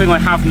 Another thing I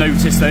have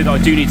noticed though that I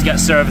do need to get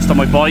serviced on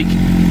my bike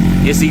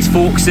is these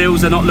fork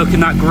seals. They're not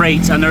looking that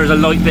great, and there is a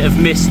light bit of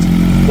mist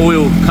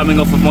oil coming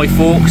off of my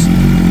forks.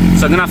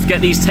 So I'm gonna have to get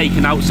these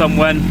taken out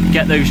somewhere,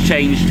 get those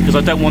changed, because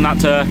I don't want that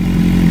to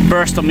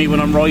burst on me when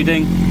I'm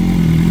riding.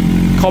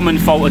 Common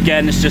fault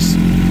again, it's just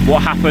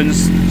what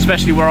happens,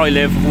 especially where I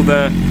live, all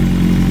the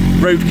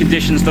road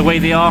conditions the way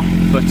they are.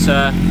 But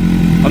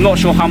I'm not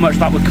sure how much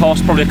that would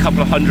cost, probably a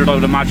couple of hundred I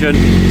would imagine.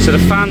 So the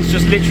fan's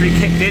just literally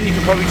kicked in, you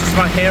can probably just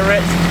about hear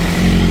it.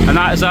 And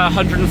that is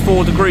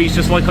 104 degrees,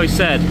 just like I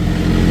said.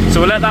 So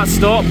we'll let that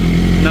stop,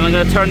 and then I'm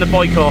gonna turn the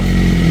bike off.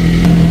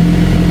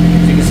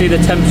 You can see the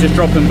temperature's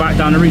dropping back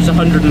down. It reached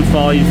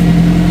 105.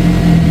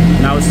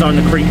 Now it's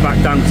starting to creep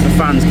back down because the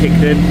fan's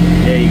kicked in.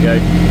 There you go.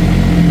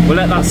 We'll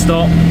let that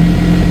stop.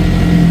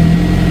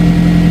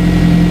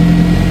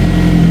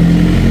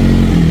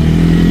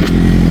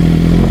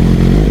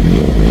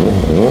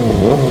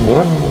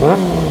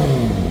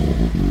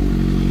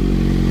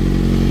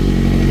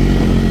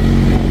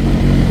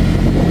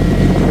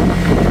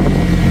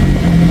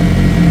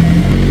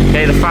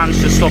 Okay, the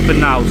fan's just stopping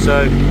now,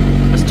 so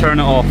let's turn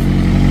it off.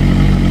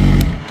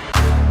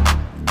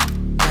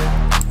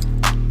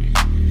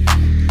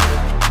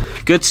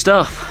 Good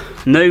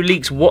stuff, no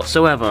leaks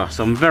whatsoever,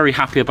 so I'm very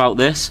happy about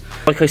this.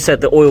 Like I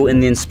said, the oil in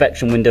the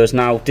inspection window has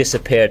now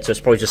disappeared, so it's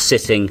probably just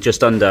sitting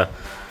just under.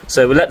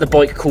 So we'll let the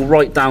bike cool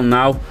right down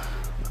now.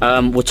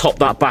 We'll top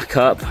that back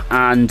up,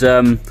 and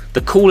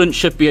the coolant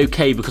should be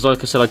okay because,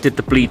 like I said, I did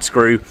the bleed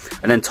screw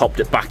and then topped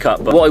it back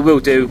up. But what I will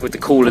do with the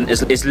coolant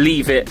is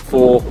leave it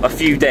for a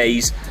few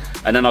days,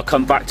 and then I'll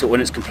come back to it when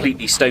it's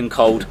completely stone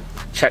cold,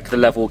 check the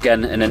level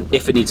again, and then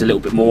if it needs a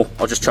little bit more,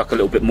 I'll just chuck a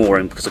little bit more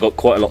in because I've got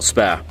quite a lot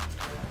spare.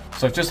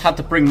 So I've just had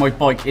to bring my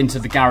bike into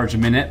the garage a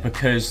minute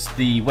because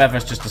the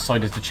weather's just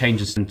decided to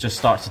change and just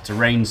started to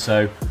rain,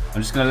 so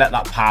I'm just going to let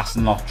that pass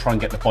and I'll try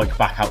and get the bike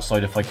back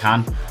outside if I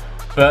can.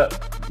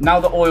 But now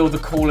the oil, the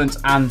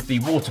coolant and the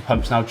water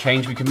pump's now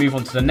changed, we can move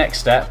on to the next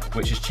step,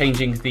 which is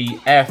changing the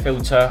air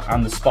filter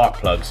and the spark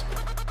plugs.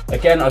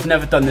 Again, I've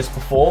never done this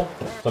before,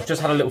 so I've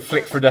just had a little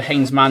flick through the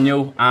Haynes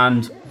manual,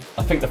 and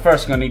I think the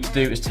first thing I need to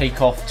do is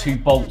take off 2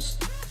 bolts,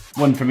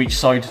 one from each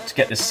side to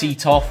get the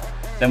seat off.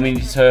 Then we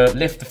need to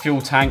lift the fuel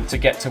tank to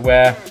get to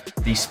where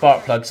the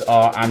spark plugs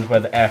are and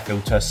where the air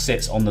filter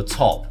sits on the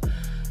top.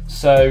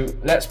 So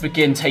let's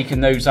begin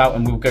taking those out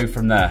and we'll go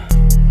from there.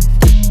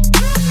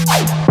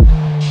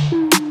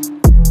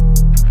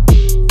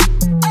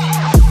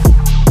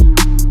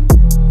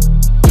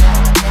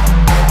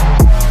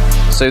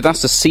 So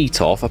that's the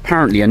seat off.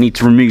 Apparently I need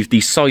to remove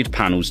these side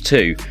panels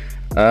too.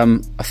 I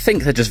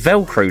think they're just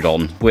velcroed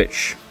on,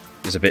 which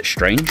is a bit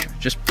strange.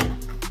 Just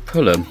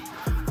pull them.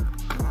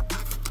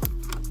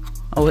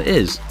 Oh, it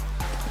is.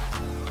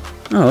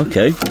 Oh,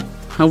 okay.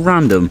 How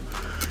random.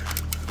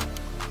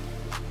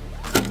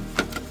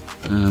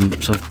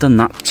 So I've done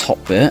that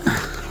top bit.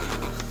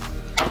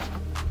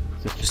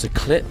 Is it just a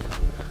clip?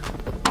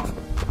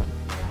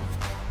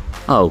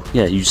 Oh,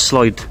 yeah, you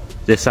slide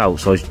this out,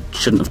 so I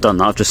shouldn't have done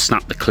that. I've just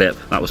snapped the clip.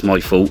 That was my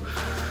fault.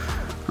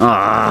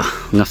 I'm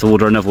gonna have to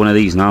order another one of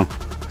these now.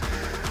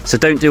 So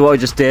don't do what I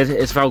just did.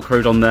 It's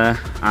velcroed on there,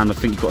 and I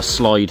think you've got to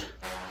slide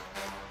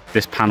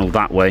this panel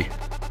that way.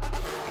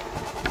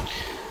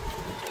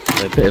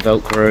 A bit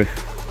of velcro.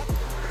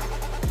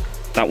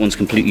 That one's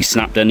completely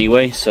snapped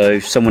anyway, so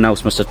someone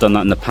else must have done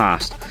that in the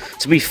past.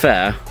 To be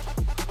fair,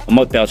 I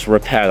might be able to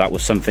repair that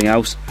with something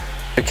else.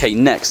 Okay,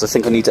 next I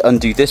think I need to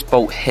undo this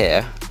bolt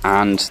here,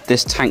 and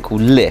this tank will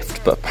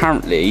lift, but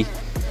apparently,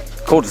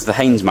 according to the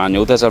Haynes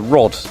manual, there's a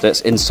rod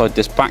that's inside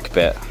this back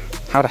bit.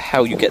 How the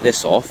hell you get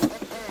this off,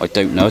 I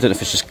don't know. I don't know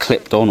if it's just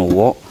clipped on or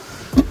what.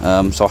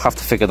 So I'll have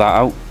to figure that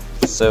out.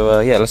 So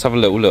yeah, let's have a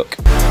little look.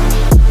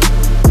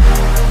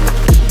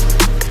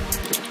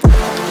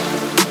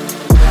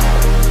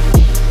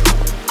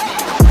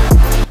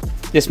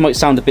 This might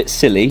sound a bit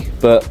silly,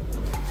 but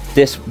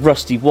this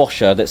rusty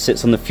washer that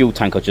sits on the fuel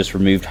tank I just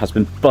removed has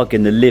been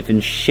bugging the living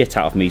shit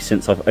out of me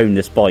since I've owned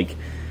this bike.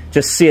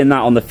 Just seeing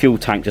that on the fuel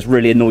tank just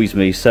really annoys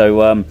me,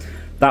 so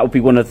that would be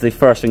one of the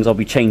first things I'll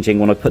be changing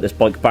when I put this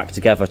bike back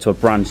together to a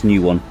brand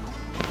new one.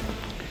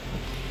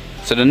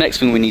 So the next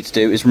thing we need to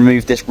do is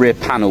remove this rear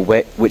panel,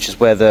 which is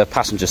where the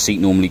passenger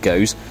seat normally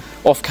goes.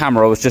 Off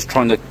camera I was just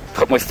trying to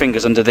put my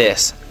fingers under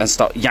this and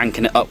start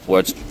yanking it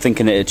upwards,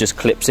 thinking it just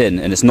clips in,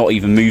 and it's not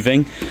even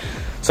moving.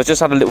 So I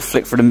just had a little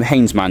flick through the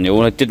Haynes manual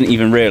and I didn't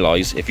even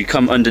realise if you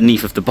come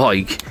underneath of the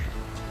bike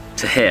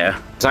to here,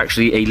 it's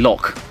actually a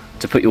lock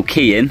to put your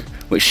key in,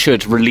 which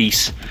should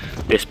release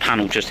this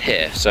panel just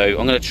here. So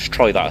I'm going to just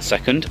try that a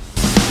second.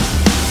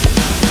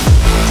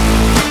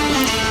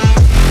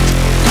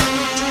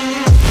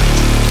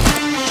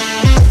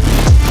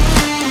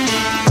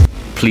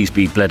 Please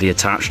be bloody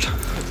attached.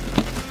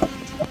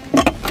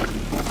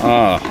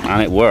 Ah,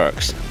 and it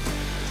works.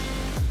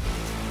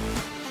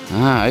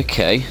 Ah,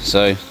 okay,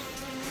 so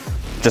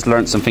just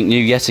learned something new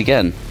yet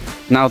again.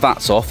 Now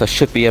that's off, there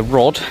should be a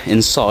rod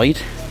inside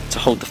to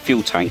hold the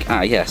fuel tank.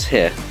 Ah, yes,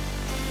 here.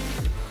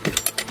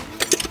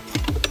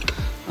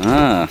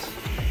 Ah,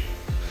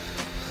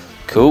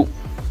 cool.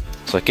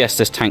 So I guess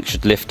this tank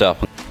should lift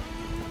up.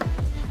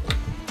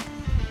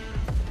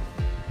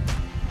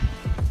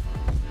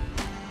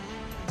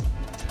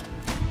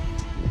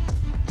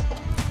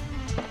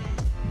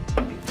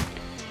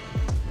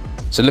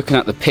 So looking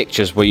at the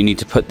pictures where you need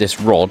to put this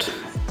rod,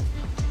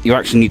 you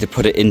actually need to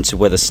put it into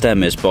where the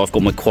stem is, but I've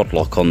got my quad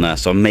lock on there,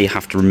 so I may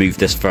have to remove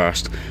this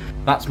first.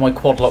 That's my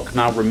quad lock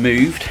now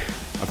removed.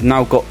 I've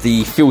now got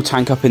the fuel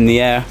tank up in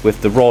the air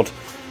with the rod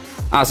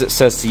as it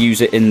says to use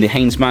it in the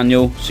Haynes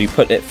manual. So you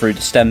put it through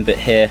the stem bit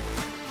here,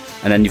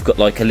 and then you've got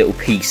like a little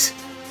piece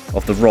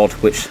of the rod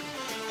which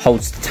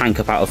holds the tank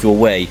up out of your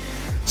way.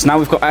 So now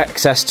we've got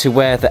access to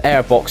where the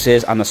air box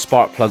is and the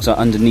spark plugs are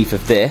underneath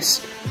of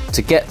this.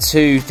 To get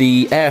to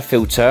the air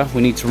filter,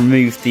 we need to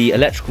remove the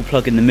electrical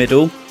plug in the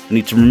middle. We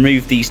need to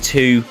remove these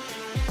two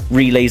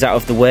relays out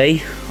of the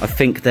way. I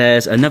think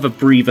there's another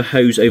breather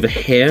hose over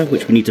here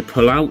which we need to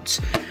pull out,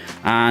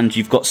 and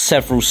you've got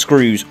several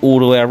screws all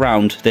the way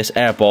around this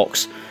air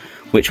box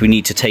which we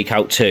need to take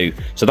out too.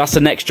 So that's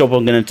the next job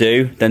I'm going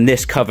to do, then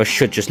this cover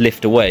should just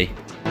lift away.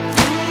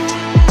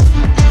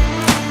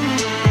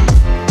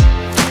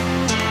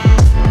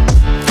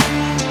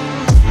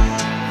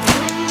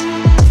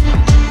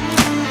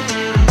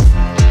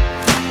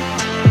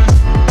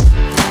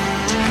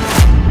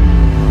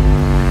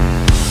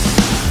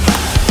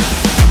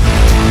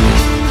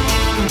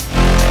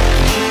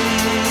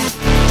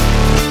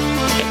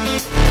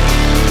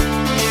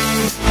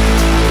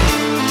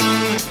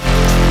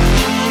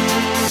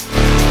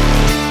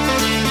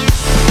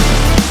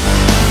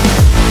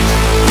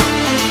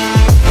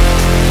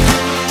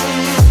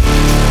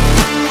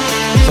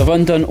 I've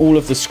undone all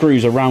of the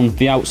screws around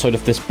the outside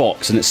of this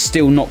box and it's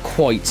still not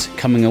quite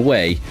coming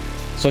away.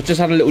 So I've just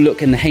had a little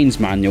look in the Haynes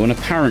manual and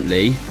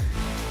apparently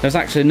there's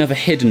actually another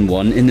hidden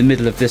one in the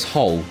middle of this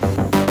hole.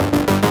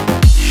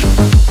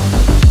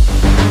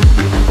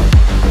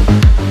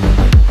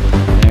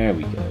 There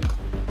we go.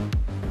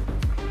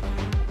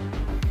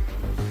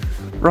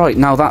 Right,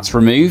 now that's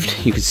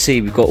removed, you can see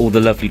we've got all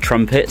the lovely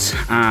trumpets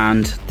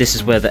and this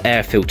is where the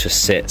air filter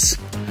sits.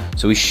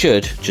 So we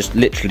should just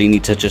literally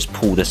need to just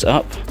pull this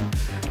up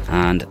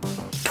and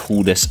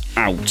pull this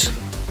out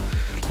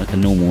like a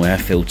normal air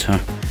filter.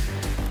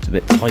 It's a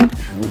bit tight.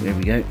 Oh, there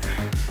we go.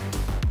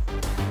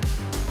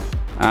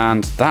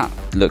 And that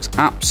looks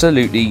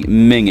absolutely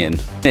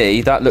minging.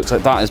 That looks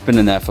like that has been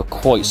in there for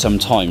quite some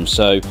time.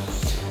 So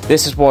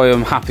this is why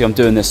I'm happy I'm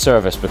doing this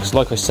service, because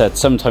like I said,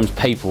 sometimes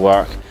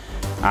paperwork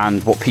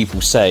and what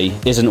people say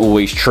isn't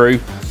always true.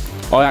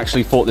 I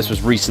actually thought this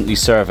was recently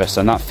serviced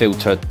and that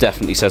filter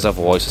definitely says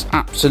otherwise. It's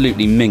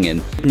absolutely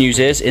minging. Good news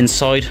is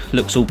inside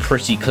looks all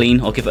pretty clean.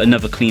 I'll give it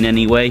another clean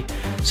anyway.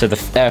 So the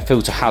air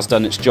filter has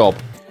done its job.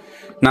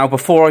 Now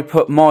before I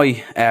put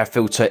my air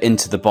filter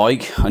into the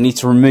bike, I need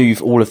to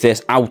remove all of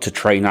this outer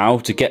tray now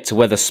to get to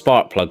where the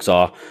spark plugs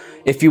are.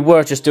 If you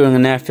were just doing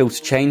an air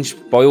filter change,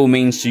 by all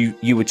means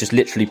you would just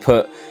literally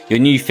put your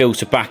new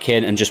filter back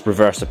in and just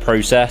reverse the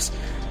process.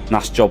 And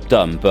that's job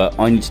done, but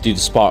I need to do the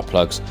spark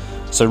plugs.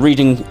 So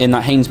reading in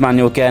that Haynes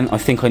manual again, I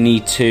think I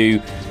need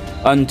to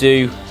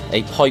undo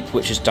a pipe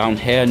which is down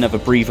here, another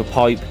breather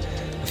pipe,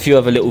 a few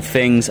other little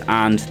things,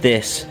 and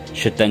this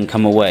should then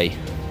come away.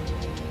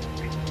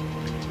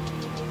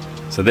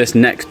 So this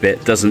next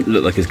bit doesn't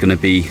look like it's going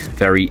to be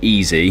very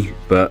easy,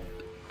 but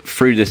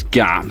through this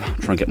gap,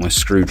 I'm trying to get my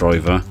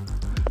screwdriver,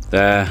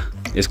 there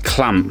is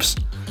clamps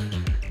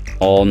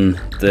on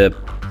the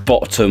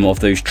bottom of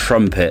those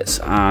trumpets,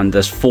 and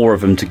there's 4 of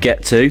them to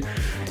get to.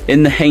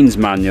 In the Haynes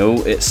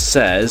manual it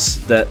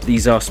says that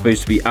these are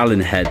supposed to be Allen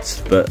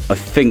heads, but I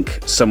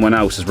think someone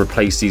else has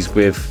replaced these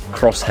with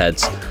cross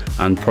heads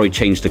and probably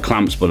changed the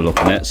clamps by the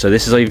look of it. So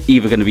this is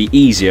either going to be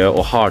easier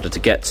or harder to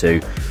get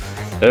to.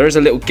 There is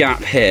a little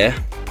gap here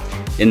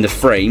in the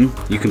frame.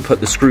 You can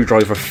put the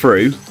screwdriver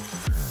through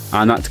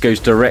and that goes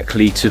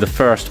directly to the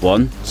first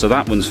one. So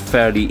that one's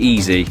fairly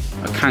easy.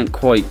 I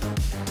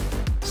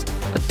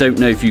don't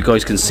know if you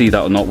guys can see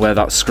that or not, where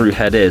that screw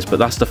head is, but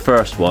that's the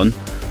first one.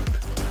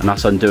 And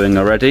that's undoing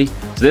already.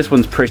 So this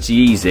one's pretty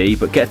easy,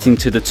 but getting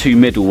to the 2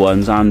 middle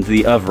ones and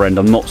the other end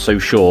I'm not so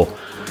sure.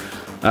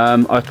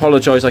 I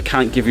apologise I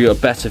can't give you a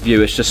better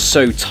view, it's just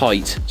so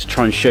tight to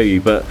try and show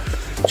you, but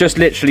just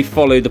literally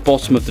follow the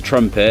bottom of the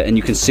trumpet and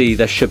you can see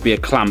there should be a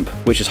clamp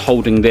which is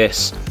holding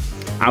this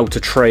outer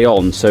tray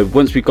on. So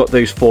once we've got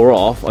those 4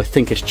 off, I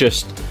think it's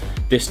just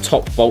this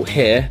top bolt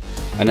here,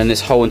 and then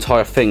this whole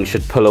entire thing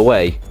should pull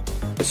away.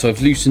 So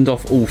I've loosened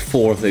off all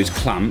 4 of those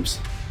clamps,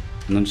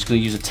 and I'm just going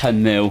to use a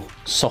 10mm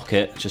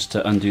socket just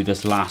to undo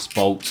this last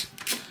bolt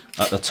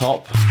at the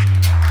top.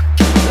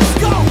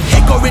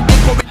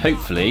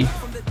 Hopefully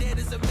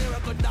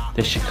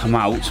this should come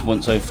out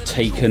once I've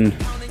taken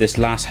this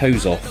last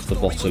hose off the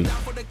bottom.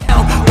 Back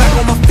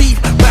on my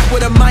feet, back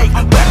with a mic,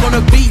 back on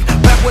a beat,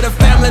 back with a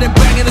family that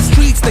bang in the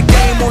streets. The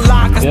game on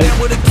lock, I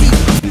stand with a key.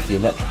 Move the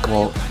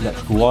electrical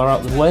wire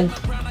out of the way,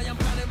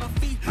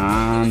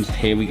 and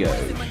here we go.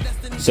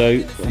 So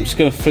I'm just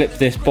going to flip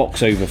this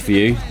box over for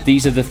you.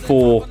 These are the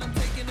 4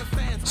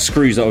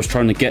 screws that I was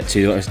trying to get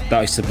to that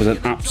I said was an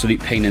absolute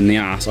pain in the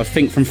ass. I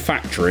think from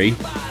factory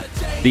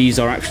these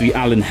are actually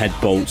Allen head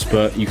bolts,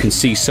 but you can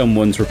see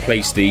someone's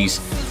replaced these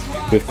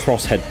with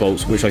cross head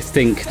bolts, which I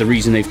think the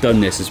reason they've done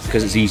this is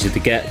because it's easier to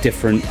get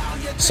different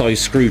size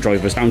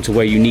screwdrivers down to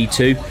where you need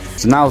to.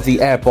 So now the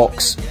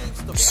airbox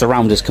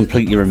surround is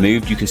completely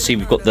removed. You can see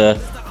we've got the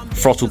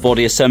throttle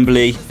body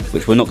assembly,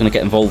 which we're not going to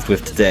get involved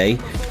with today,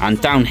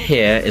 and down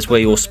here is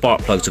where your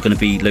spark plugs are going to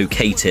be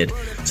located.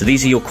 So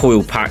these are your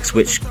coil packs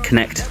which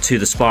connect to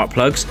the spark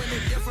plugs.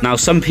 Now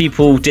some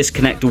people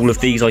disconnect all of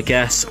these, I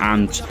guess,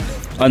 and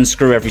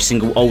unscrew every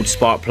single old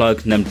spark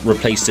plug and then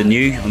replace the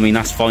new. I mean,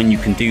 that's fine, you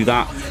can do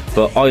that,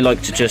 but I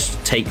like to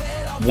just take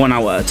one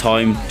out at a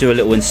time, do a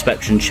little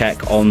inspection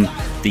check on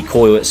the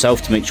coil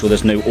itself to make sure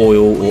there's no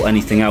oil or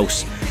anything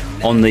else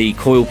on the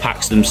coil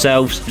packs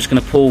themselves. I'm just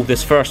going to pull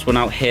this first one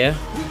out here,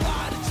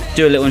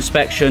 do a little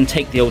inspection,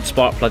 take the old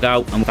spark plug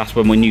out, and that's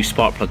when my new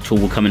spark plug tool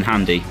will come in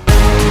handy.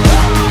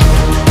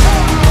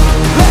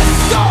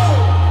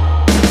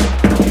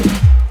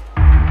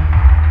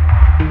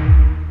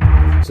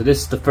 So this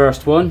is the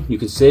first one, you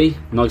can see,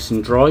 nice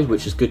and dry,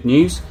 which is good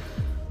news.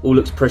 All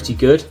looks pretty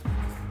good.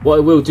 What I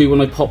will do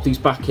when I pop these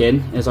back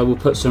in is I will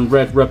put some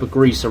red rubber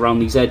grease around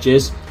these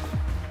edges.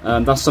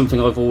 That's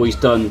something I've always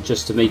done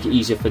just to make it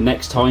easier for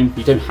next time.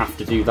 You don't have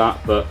to do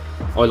that, but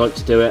I like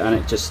to do it, and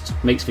it just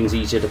makes things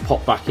easier to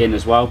pop back in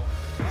as well.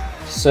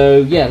 So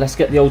yeah, let's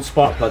get the old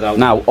spark plug out.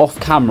 Now off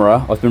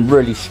camera, I've been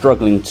really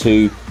struggling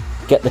to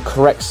get the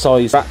correct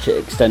size ratchet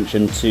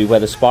extension to where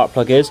the spark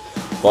plug is,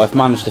 but I've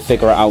managed to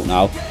figure it out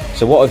now.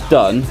 So what I've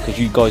done, because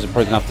you guys are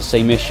probably gonna have the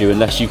same issue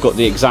unless you've got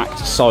the exact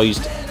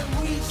sized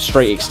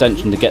straight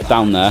extension to get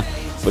down there,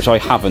 which I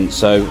haven't.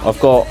 So I've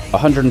got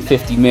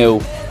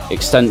 150mm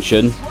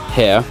extension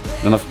here,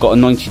 and I've got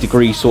a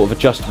 90-degree sort of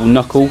adjustable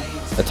knuckle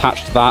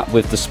attached to that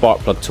with the spark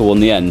plug tool on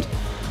the end.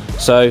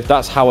 So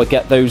that's how I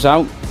get those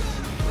out.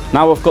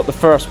 Now I've got the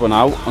first one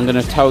out, I'm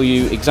going to tell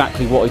you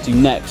exactly what I do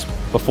next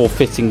before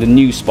fitting the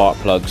new spark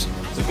plugs.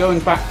 So going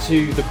back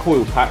to the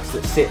coil packs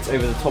that sit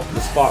over the top of the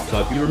spark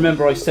plug, you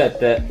remember I said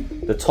that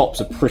the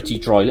tops are pretty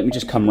dry. Let me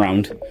just come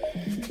round.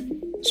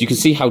 So you can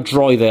see how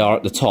dry they are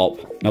at the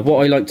top. Now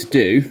what I like to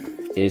do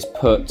is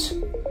put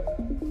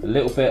a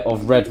little bit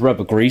of red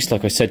rubber grease,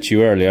 like I said to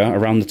you earlier,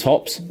 around the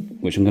tops,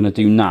 which I'm going to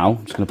do now.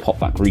 I'm just going to pop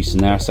that grease in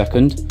there a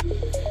second.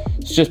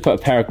 So just put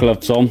a pair of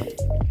gloves on,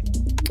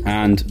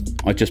 and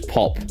I just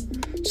pop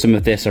some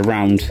of this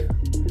around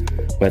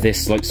where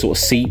this like sort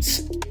of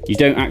seats. You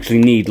don't actually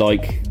need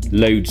like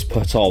loads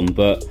put on,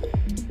 but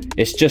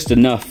it's just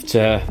enough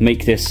to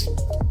make this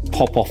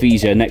pop off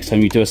easier next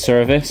time you do a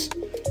service.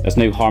 There's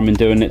no harm in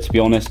doing it, to be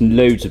honest.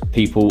 Loads of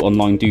people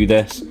online do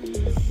this.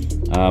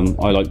 I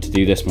like to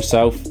do this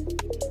myself.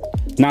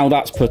 Now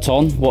that's put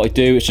on, what I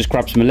do is just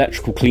grab some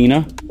electrical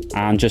cleaner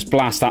and just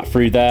blast that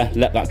through there,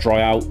 let that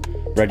dry out,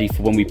 ready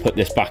for when we put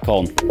this back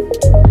on.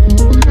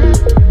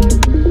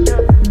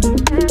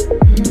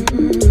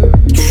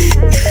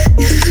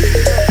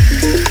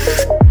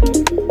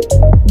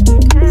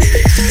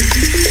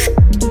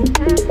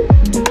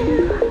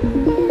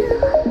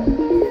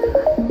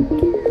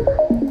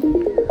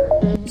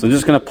 So I'm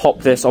just going to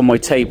pop this on my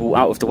table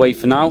out of the way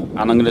for now, and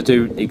I'm going to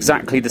do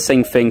exactly the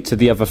same thing to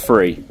the other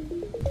 3.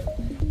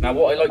 Now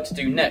what I like to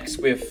do next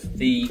with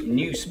the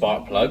new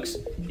spark plugs,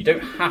 you don't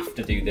have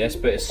to do this,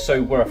 but it's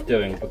so worth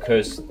doing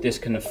because this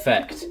can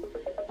affect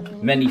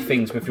many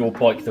things with your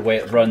bike, the way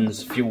it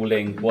runs,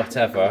 fueling,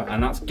 whatever,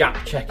 and that's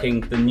gap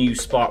checking the new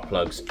spark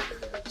plugs.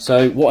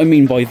 So what I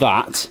mean by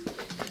that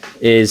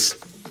is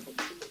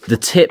the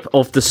tip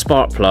of the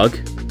spark plug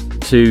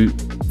to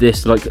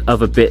this like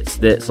other bit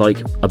that's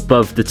like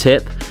above the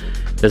tip,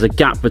 there's a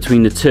gap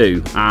between the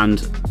two, and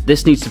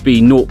this needs to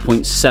be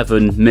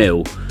 0.7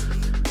 mil.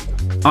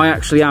 I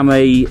actually am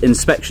a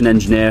inspection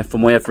engineer for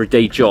my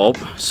everyday job,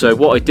 so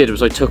what I did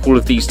was I took all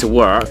of these to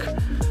work,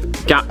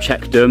 gap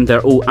checked them,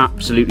 they're all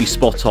absolutely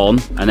spot on,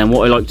 and then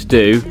what I like to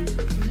do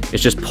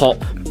is just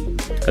pop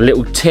a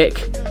little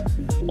tick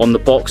on the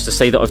box to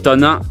say that I've done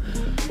that.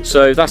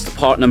 So that's the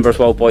part number as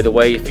well, by the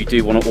way, if you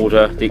do want to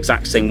order the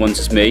exact same ones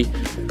as me.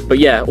 But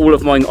yeah, all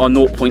of mine are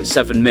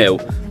 0.7 mil.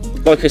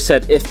 Like I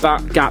said, if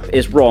that gap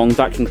is wrong,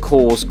 that can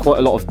cause quite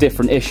a lot of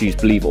different issues,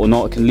 believe it or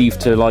not. It can lead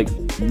to like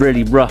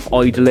really rough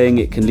idling,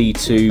 it can lead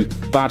to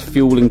bad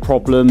fueling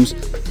problems,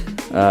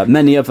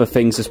 many other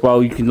things as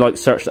well. You can like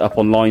search it up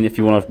online if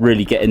you want to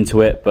really get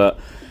into it, but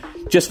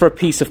just for a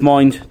peace of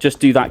mind, just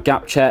do that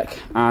gap check,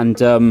 and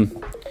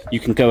you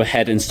can go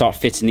ahead and start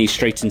fitting these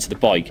straight into the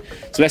bike.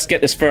 So let's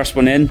get this first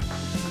one in.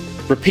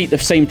 Repeat the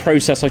same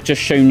process I've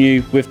just shown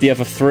you with the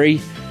other 3,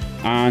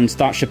 and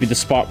that should be the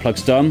spark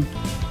plugs done.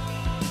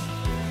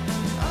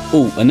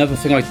 Oh, another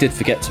thing I did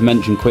forget to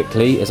mention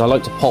quickly is I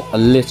like to pop a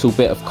little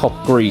bit of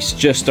copper grease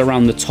just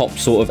around the top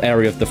sort of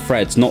area of the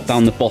threads, not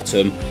down the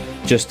bottom,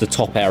 just the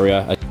top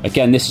area.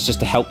 Again, this is just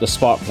to help the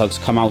spark plugs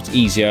come out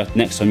easier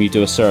next time you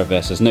do a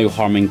service. There's no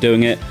harm in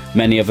doing it.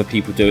 Many other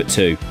people do it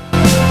too.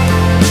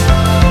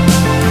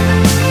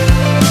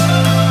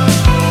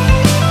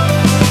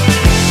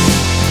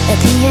 At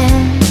the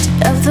end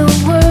of the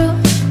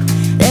world,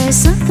 there's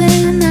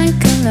something I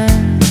can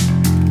learn.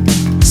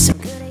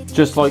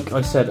 Just like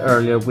I said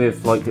earlier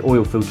with like the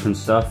oil filter and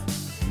stuff,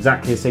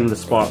 exactly the same with the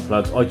spark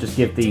plugs. I just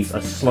give these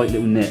a slight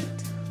little nip,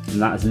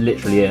 and that is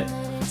literally it.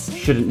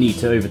 Shouldn't need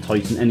to over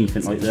tighten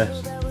anything like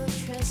this.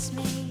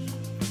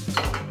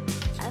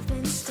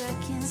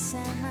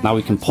 Now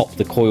we can pop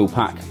the coil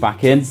pack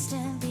back in,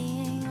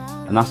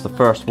 and that's the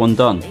first one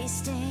done.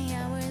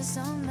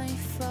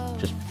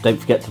 Just don't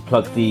forget to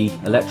plug the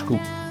electrical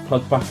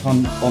plug back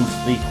onto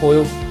the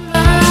coil.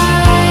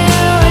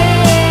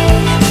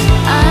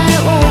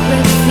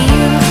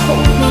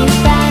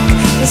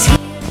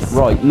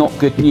 Right, not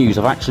good news.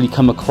 I've actually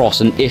come across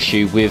an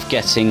issue with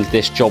getting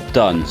this job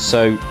done.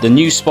 So the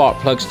new spark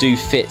plugs do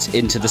fit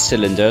into the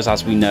cylinders,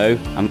 as we know,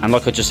 and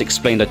like I just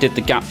explained, I did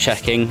the gap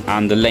checking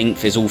and the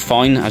length is all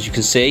fine, as you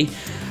can see.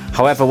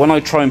 However, when I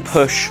try and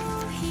push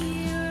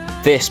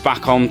this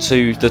back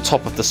onto the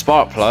top of the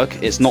spark plug,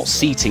 it's not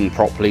seating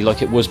properly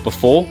like it was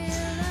before,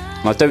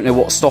 and I don't know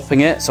what's stopping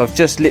it. So I've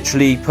just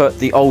literally put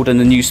the old and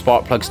the new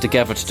spark plugs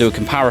together to do a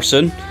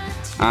comparison,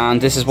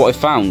 and this is what I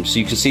found. So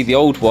you can see the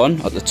old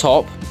one at the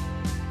top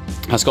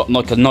has got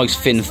like a nice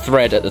thin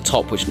thread at the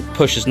top which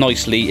pushes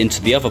nicely into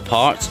the other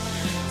part,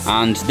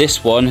 and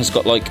this one has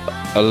got like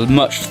a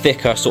much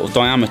thicker sort of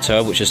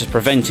diameter which is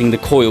preventing the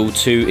coil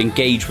to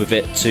engage with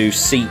it to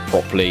seat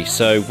properly.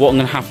 So what I'm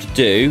going to have to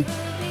do,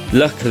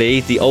 luckily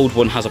the old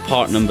one has a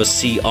part number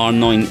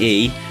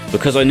CR9E,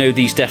 because I know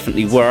these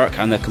definitely work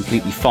and they're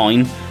completely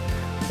fine.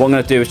 What I'm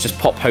going to do is just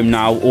pop home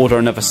now, order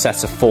another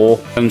set of 4.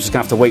 I'm just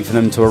going to have to wait for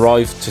them to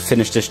arrive to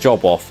finish this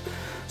job off.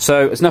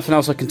 So there's nothing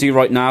else I can do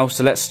right now,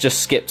 so let's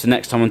just skip to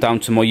next time I'm down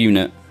to my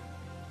unit.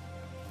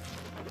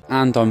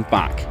 And I'm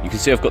back. You can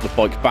see I've got the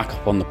bike back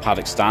up on the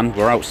paddock stand.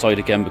 We're outside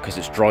again because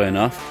it's dry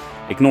enough.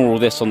 Ignore all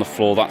this on the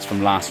floor, that's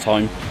from last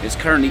time. It's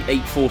currently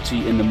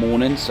 8:40 in the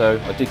morning,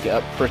 so I did get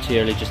up pretty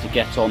early just to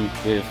get on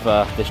with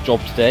this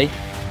job today.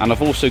 And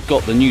I've also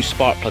got the new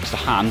spark plugs to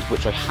hand,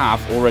 which I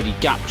have already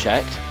gap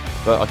checked,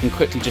 but I can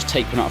quickly just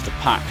take one out of the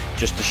pack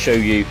just to show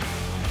you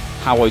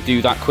how I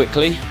do that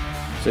quickly.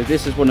 So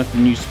this is one of the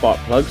new spark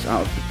plugs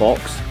out of the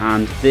box,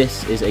 and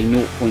this is a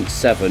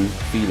 0.7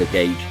 feeler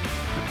gauge.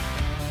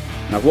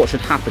 Now what should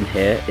happen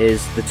here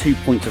is the 2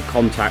 points of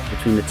contact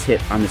between the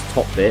tip and this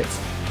top bit,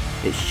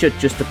 it should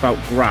just about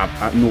grab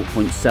at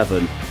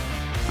 0.7,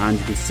 and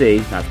you can see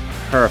that's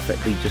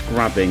perfectly just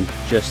grabbing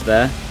just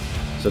there.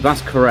 So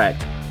that's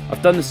correct.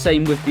 I've done the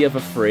same with the other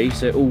 3,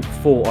 so all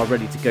 4 are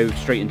ready to go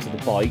straight into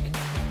the bike.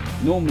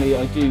 Normally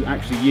I do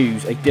actually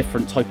use a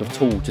different type of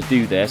tool to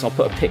do this. I'll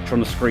put a picture on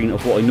the screen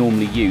of what I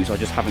normally use, I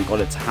just haven't got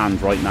it to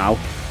hand right now.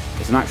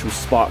 It's an actual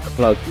spark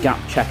plug gap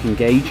checking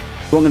gauge.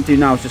 What I'm going to do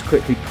now is just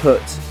quickly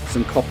put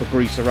some copper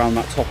grease around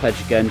that top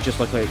edge again, just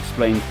like I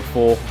explained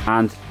before,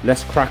 and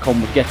let's crack on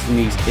with getting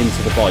these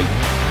into the bike.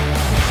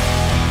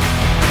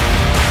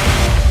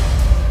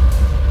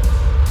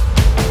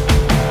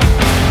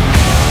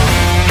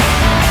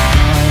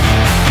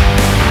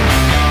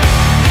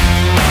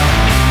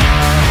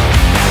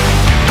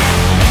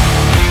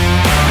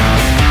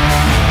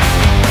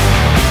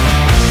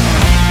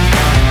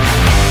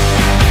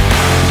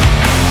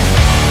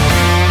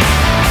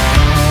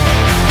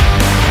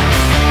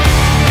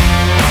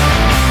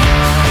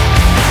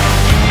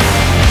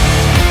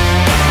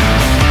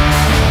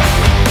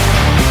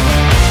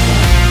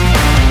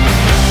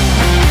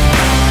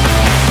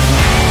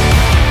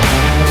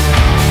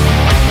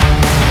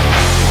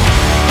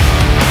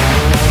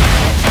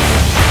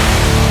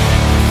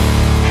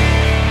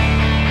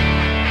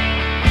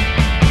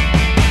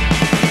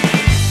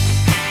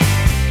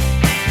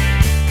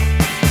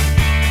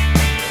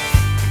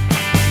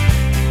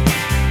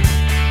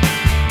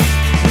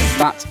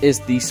 That is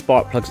the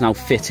spark plugs now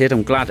fitted.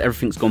 I'm glad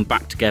everything's gone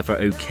back together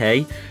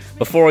okay.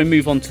 Before I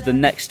move on to the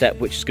next step,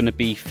 which is going to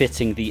be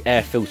fitting the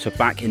air filter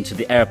back into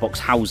the airbox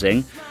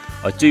housing,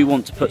 I do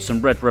want to put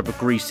some red rubber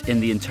grease in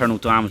the internal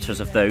diameters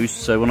of those,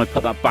 so when I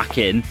put that back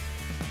in,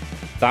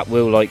 that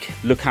will like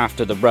look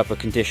after the rubber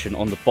condition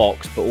on the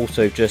box, but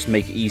also just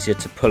make it easier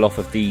to pull off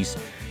of these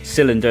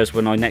cylinders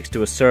when I next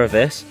do a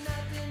service.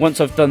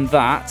 Once I've done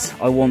that,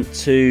 I want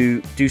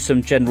to do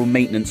some general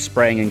maintenance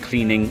spraying and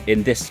cleaning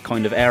in this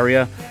kind of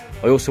area.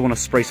 I also want to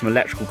spray some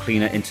electrical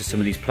cleaner into some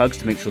of these plugs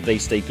to make sure they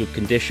stay good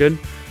condition.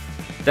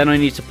 Then I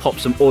need to pop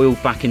some oil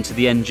back into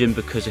the engine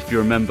because if you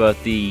remember,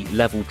 the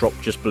level dropped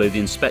just below the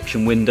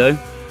inspection window.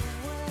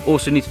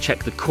 Also need to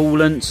check the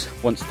coolant.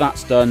 Once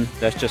that's done,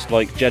 there's just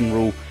like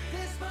general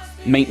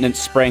maintenance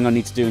spraying I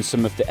need to do in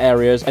some of the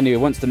areas. Anyway,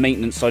 once the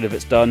maintenance side of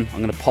it's done,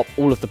 I'm going to pop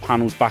all of the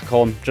panels back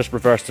on, just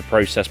reverse the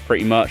process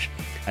pretty much,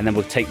 and then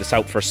we'll take this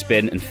out for a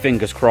spin, and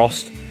fingers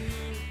crossed,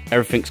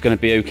 everything's going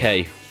to be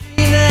okay.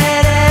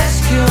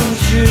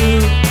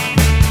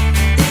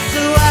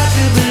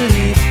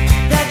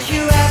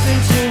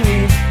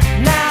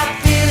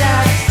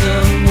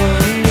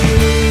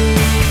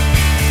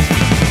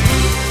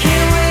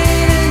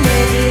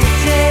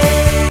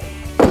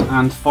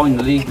 And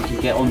finally, we can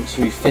get on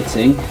to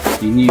fitting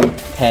the new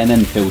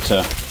K&N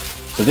filter.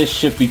 So this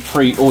should be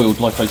pre-oiled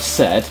like I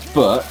said,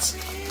 but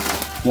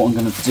what I'm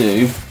going to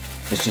do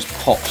is just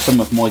pop some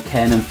of my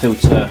K&N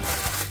filter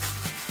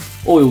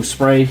oil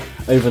spray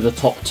over the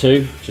top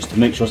too, just to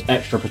make sure it's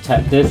extra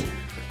protected.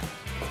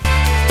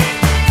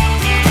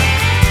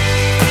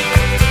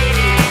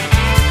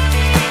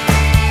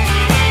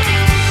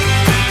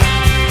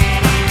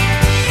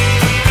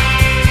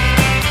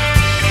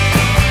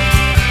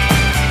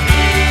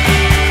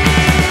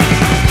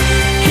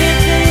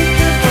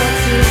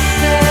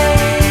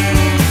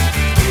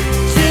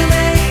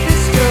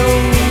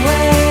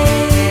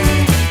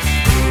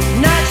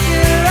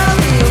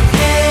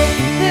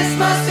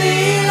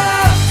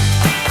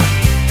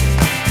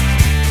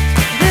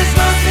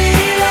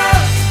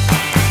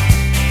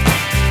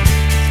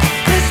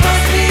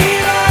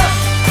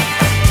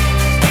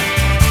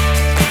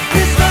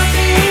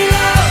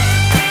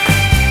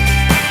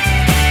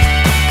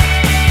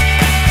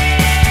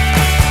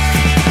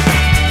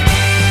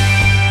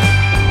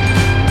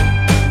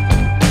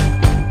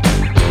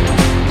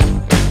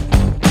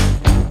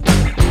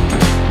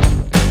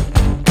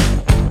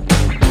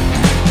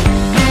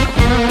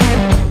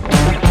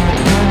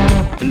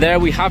 There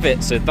we have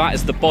it. So that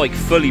is the bike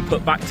fully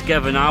put back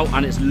together now,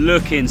 and it's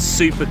looking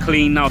super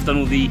clean now. I've done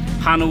all the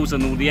panels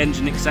and all the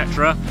engine,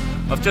 etc.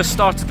 I've just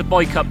started the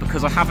bike up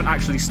because I haven't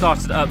actually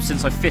started it up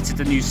since I fitted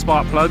the new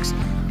spark plugs.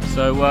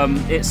 So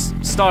it's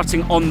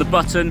starting on the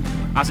button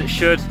as it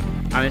should,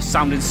 and it's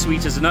sounding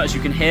sweet as a nut, as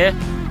you can hear.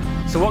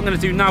 So what I'm going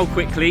to do now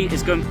quickly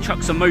is go and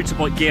chuck some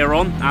motorbike gear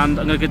on, and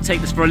I'm going to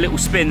take this for a little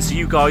spin so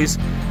you guys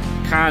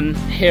can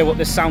hear what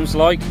this sounds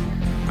like.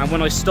 And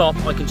when I stop,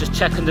 I can just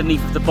check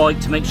underneath the bike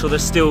to make sure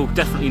there's still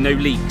definitely no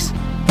leaks.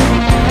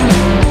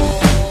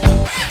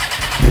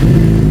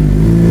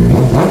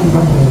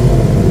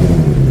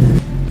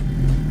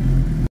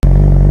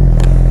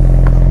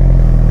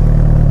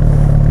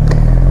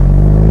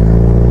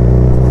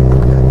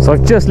 So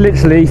I've just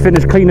literally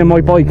finished cleaning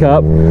my bike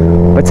up.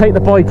 I take the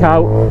bike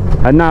out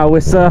and now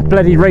it's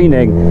bloody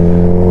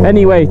raining.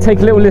 Anyway, take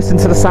a little listen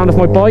to the sound of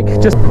my bike.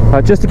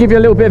 Just to give you a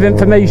little bit of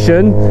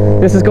information,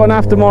 this has got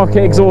an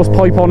aftermarket exhaust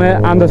pipe on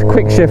it and a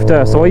quick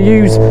shifter. So I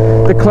use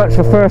the clutch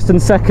for first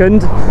and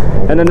second,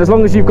 and then as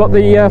long as you've got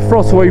the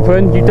throttle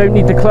open, you don't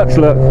need the clutch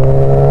look.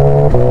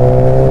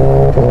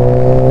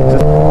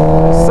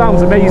 Just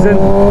sounds amazing.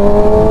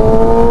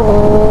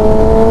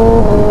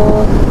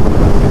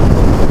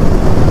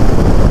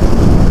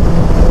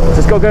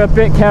 Just got to go a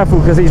bit careful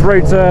because these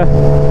roads are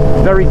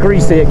very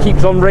greasy. It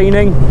keeps on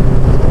raining.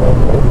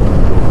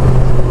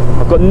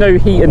 I've got no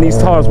heat in these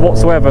tyres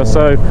whatsoever,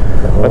 so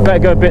I better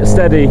go a bit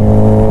steady.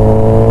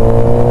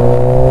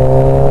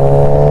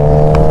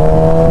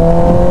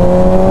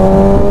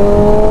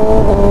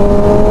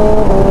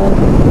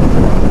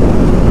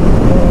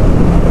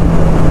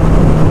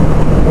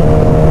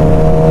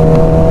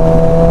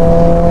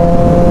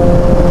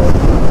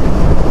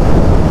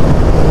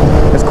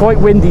 It's quite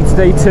windy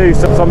today too,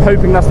 so I'm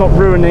hoping that's not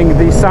ruining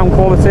the sound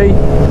quality.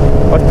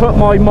 I've put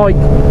my mic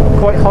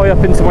quite high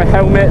up into my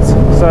helmet,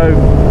 so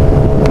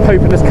I'm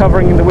hoping it's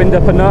covering the wind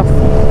up enough.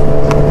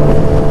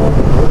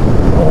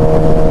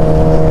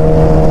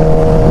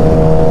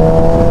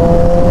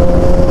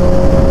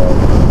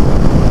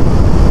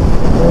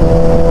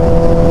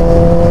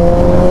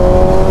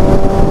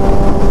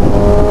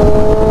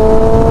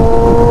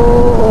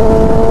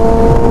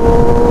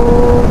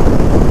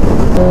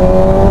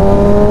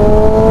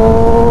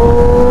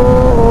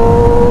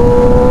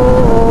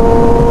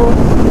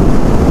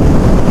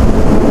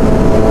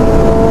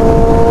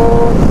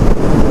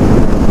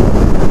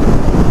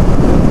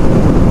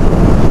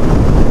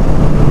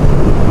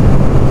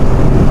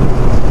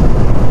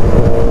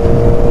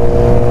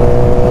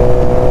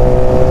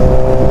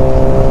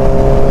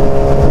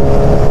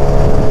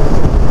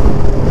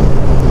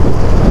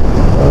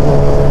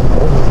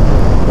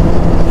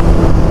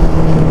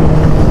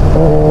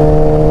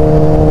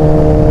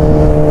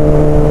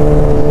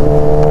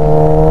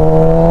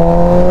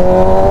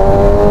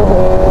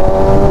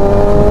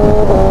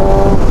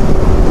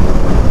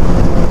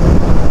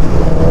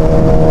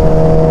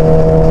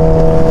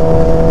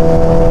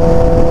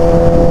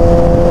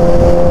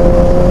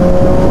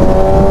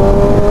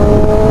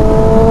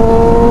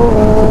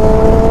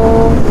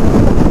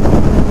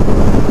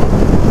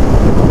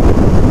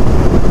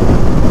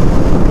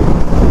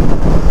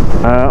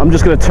 I'm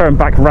just going to turn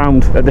back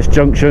round at this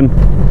junction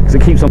because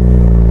it keeps on.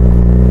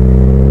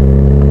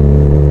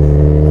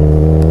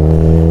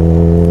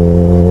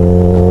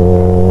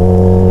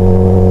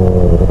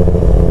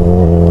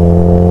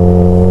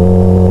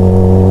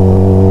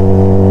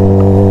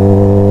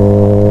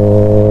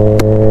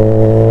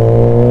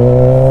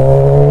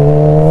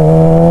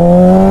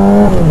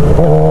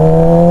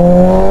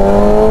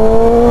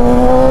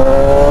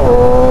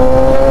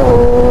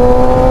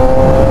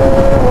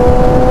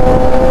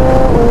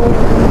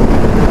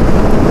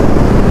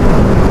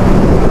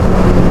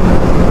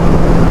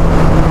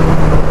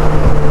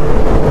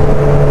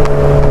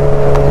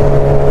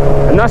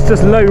 that's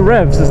just low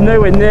revs. There's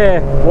nowhere near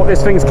what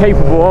this thing's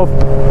capable of.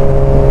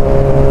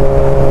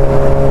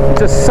 It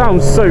just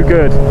sounds so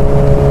good.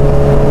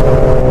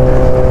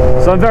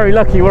 So I'm very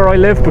lucky where I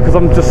live because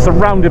I'm just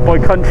surrounded by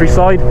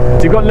countryside. So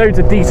you've got loads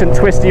of decent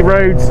twisty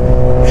roads,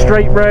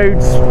 straight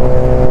roads.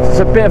 It's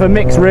a bit of a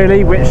mix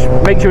really, which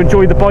makes you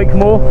enjoy the bike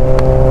more.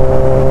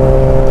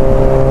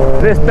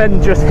 This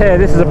bend just here,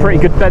 this is a pretty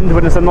good bend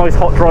when it's a nice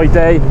hot dry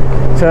day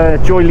to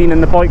enjoy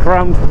leaning the bike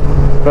round.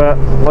 But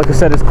like I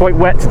said, it's quite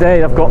wet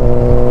today. I've got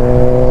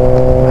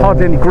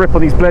hardly any grip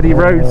on these bloody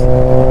roads.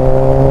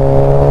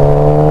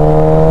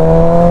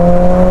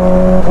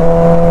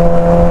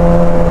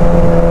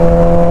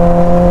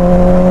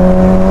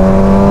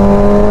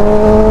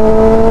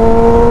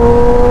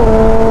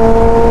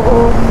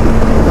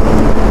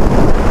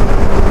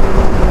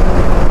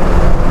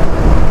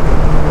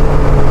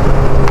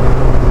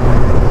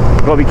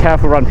 Got to be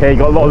careful around here. You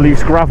got a lot of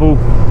loose gravel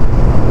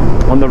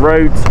on the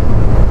roads.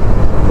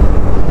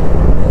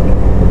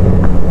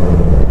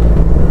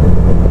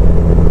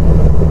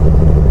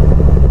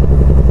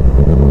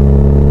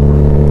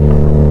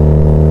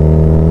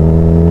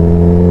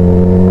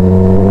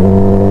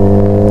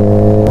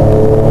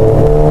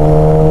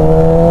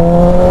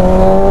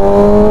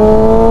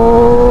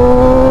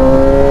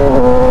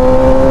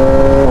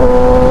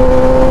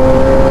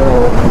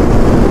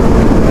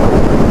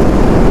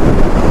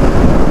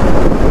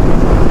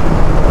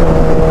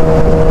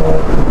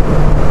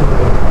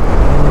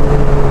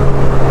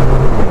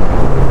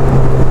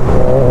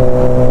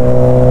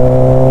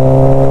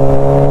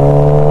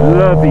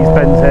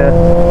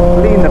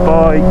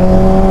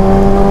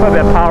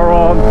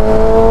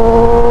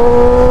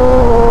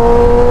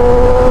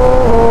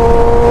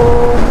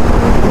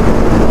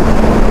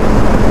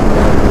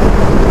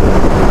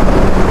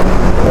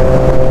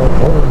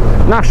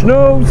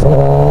 Nationals!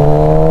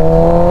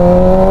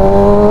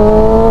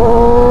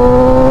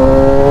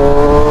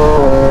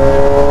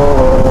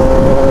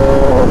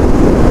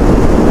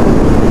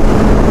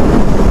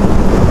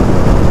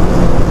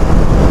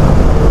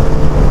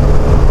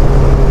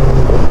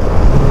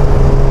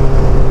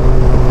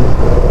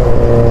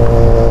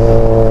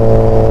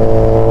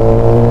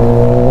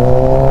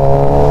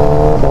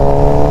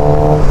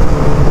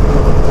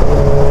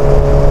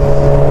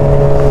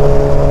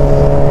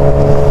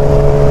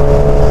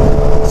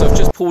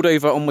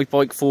 Over on my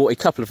bike for a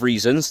couple of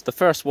reasons. The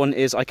first one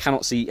is I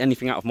cannot see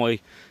anything out of my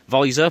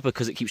visor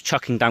because it keeps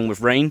chucking down with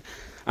rain,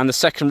 and the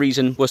second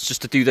reason was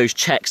just to do those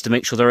checks to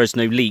make sure there is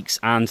no leaks,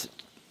 and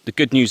the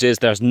good news is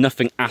there's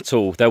nothing at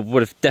all. There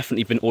would have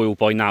definitely been oil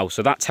by now,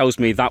 so that tells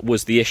me that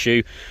was the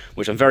issue,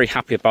 which I'm very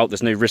happy about.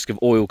 There's no risk of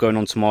oil going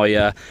onto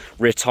my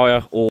rear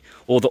tyre or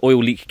the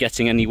oil leak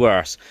getting any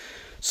worse.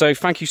 So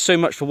thank you so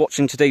much for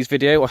watching today's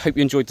video. I hope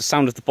you enjoyed the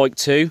sound of the bike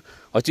too.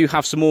 I do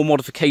have some more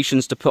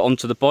modifications to put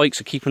onto the bike,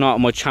 so keep an eye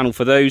on my channel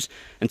for those.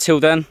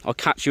 Until then, I'll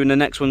catch you in the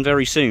next one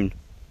very soon.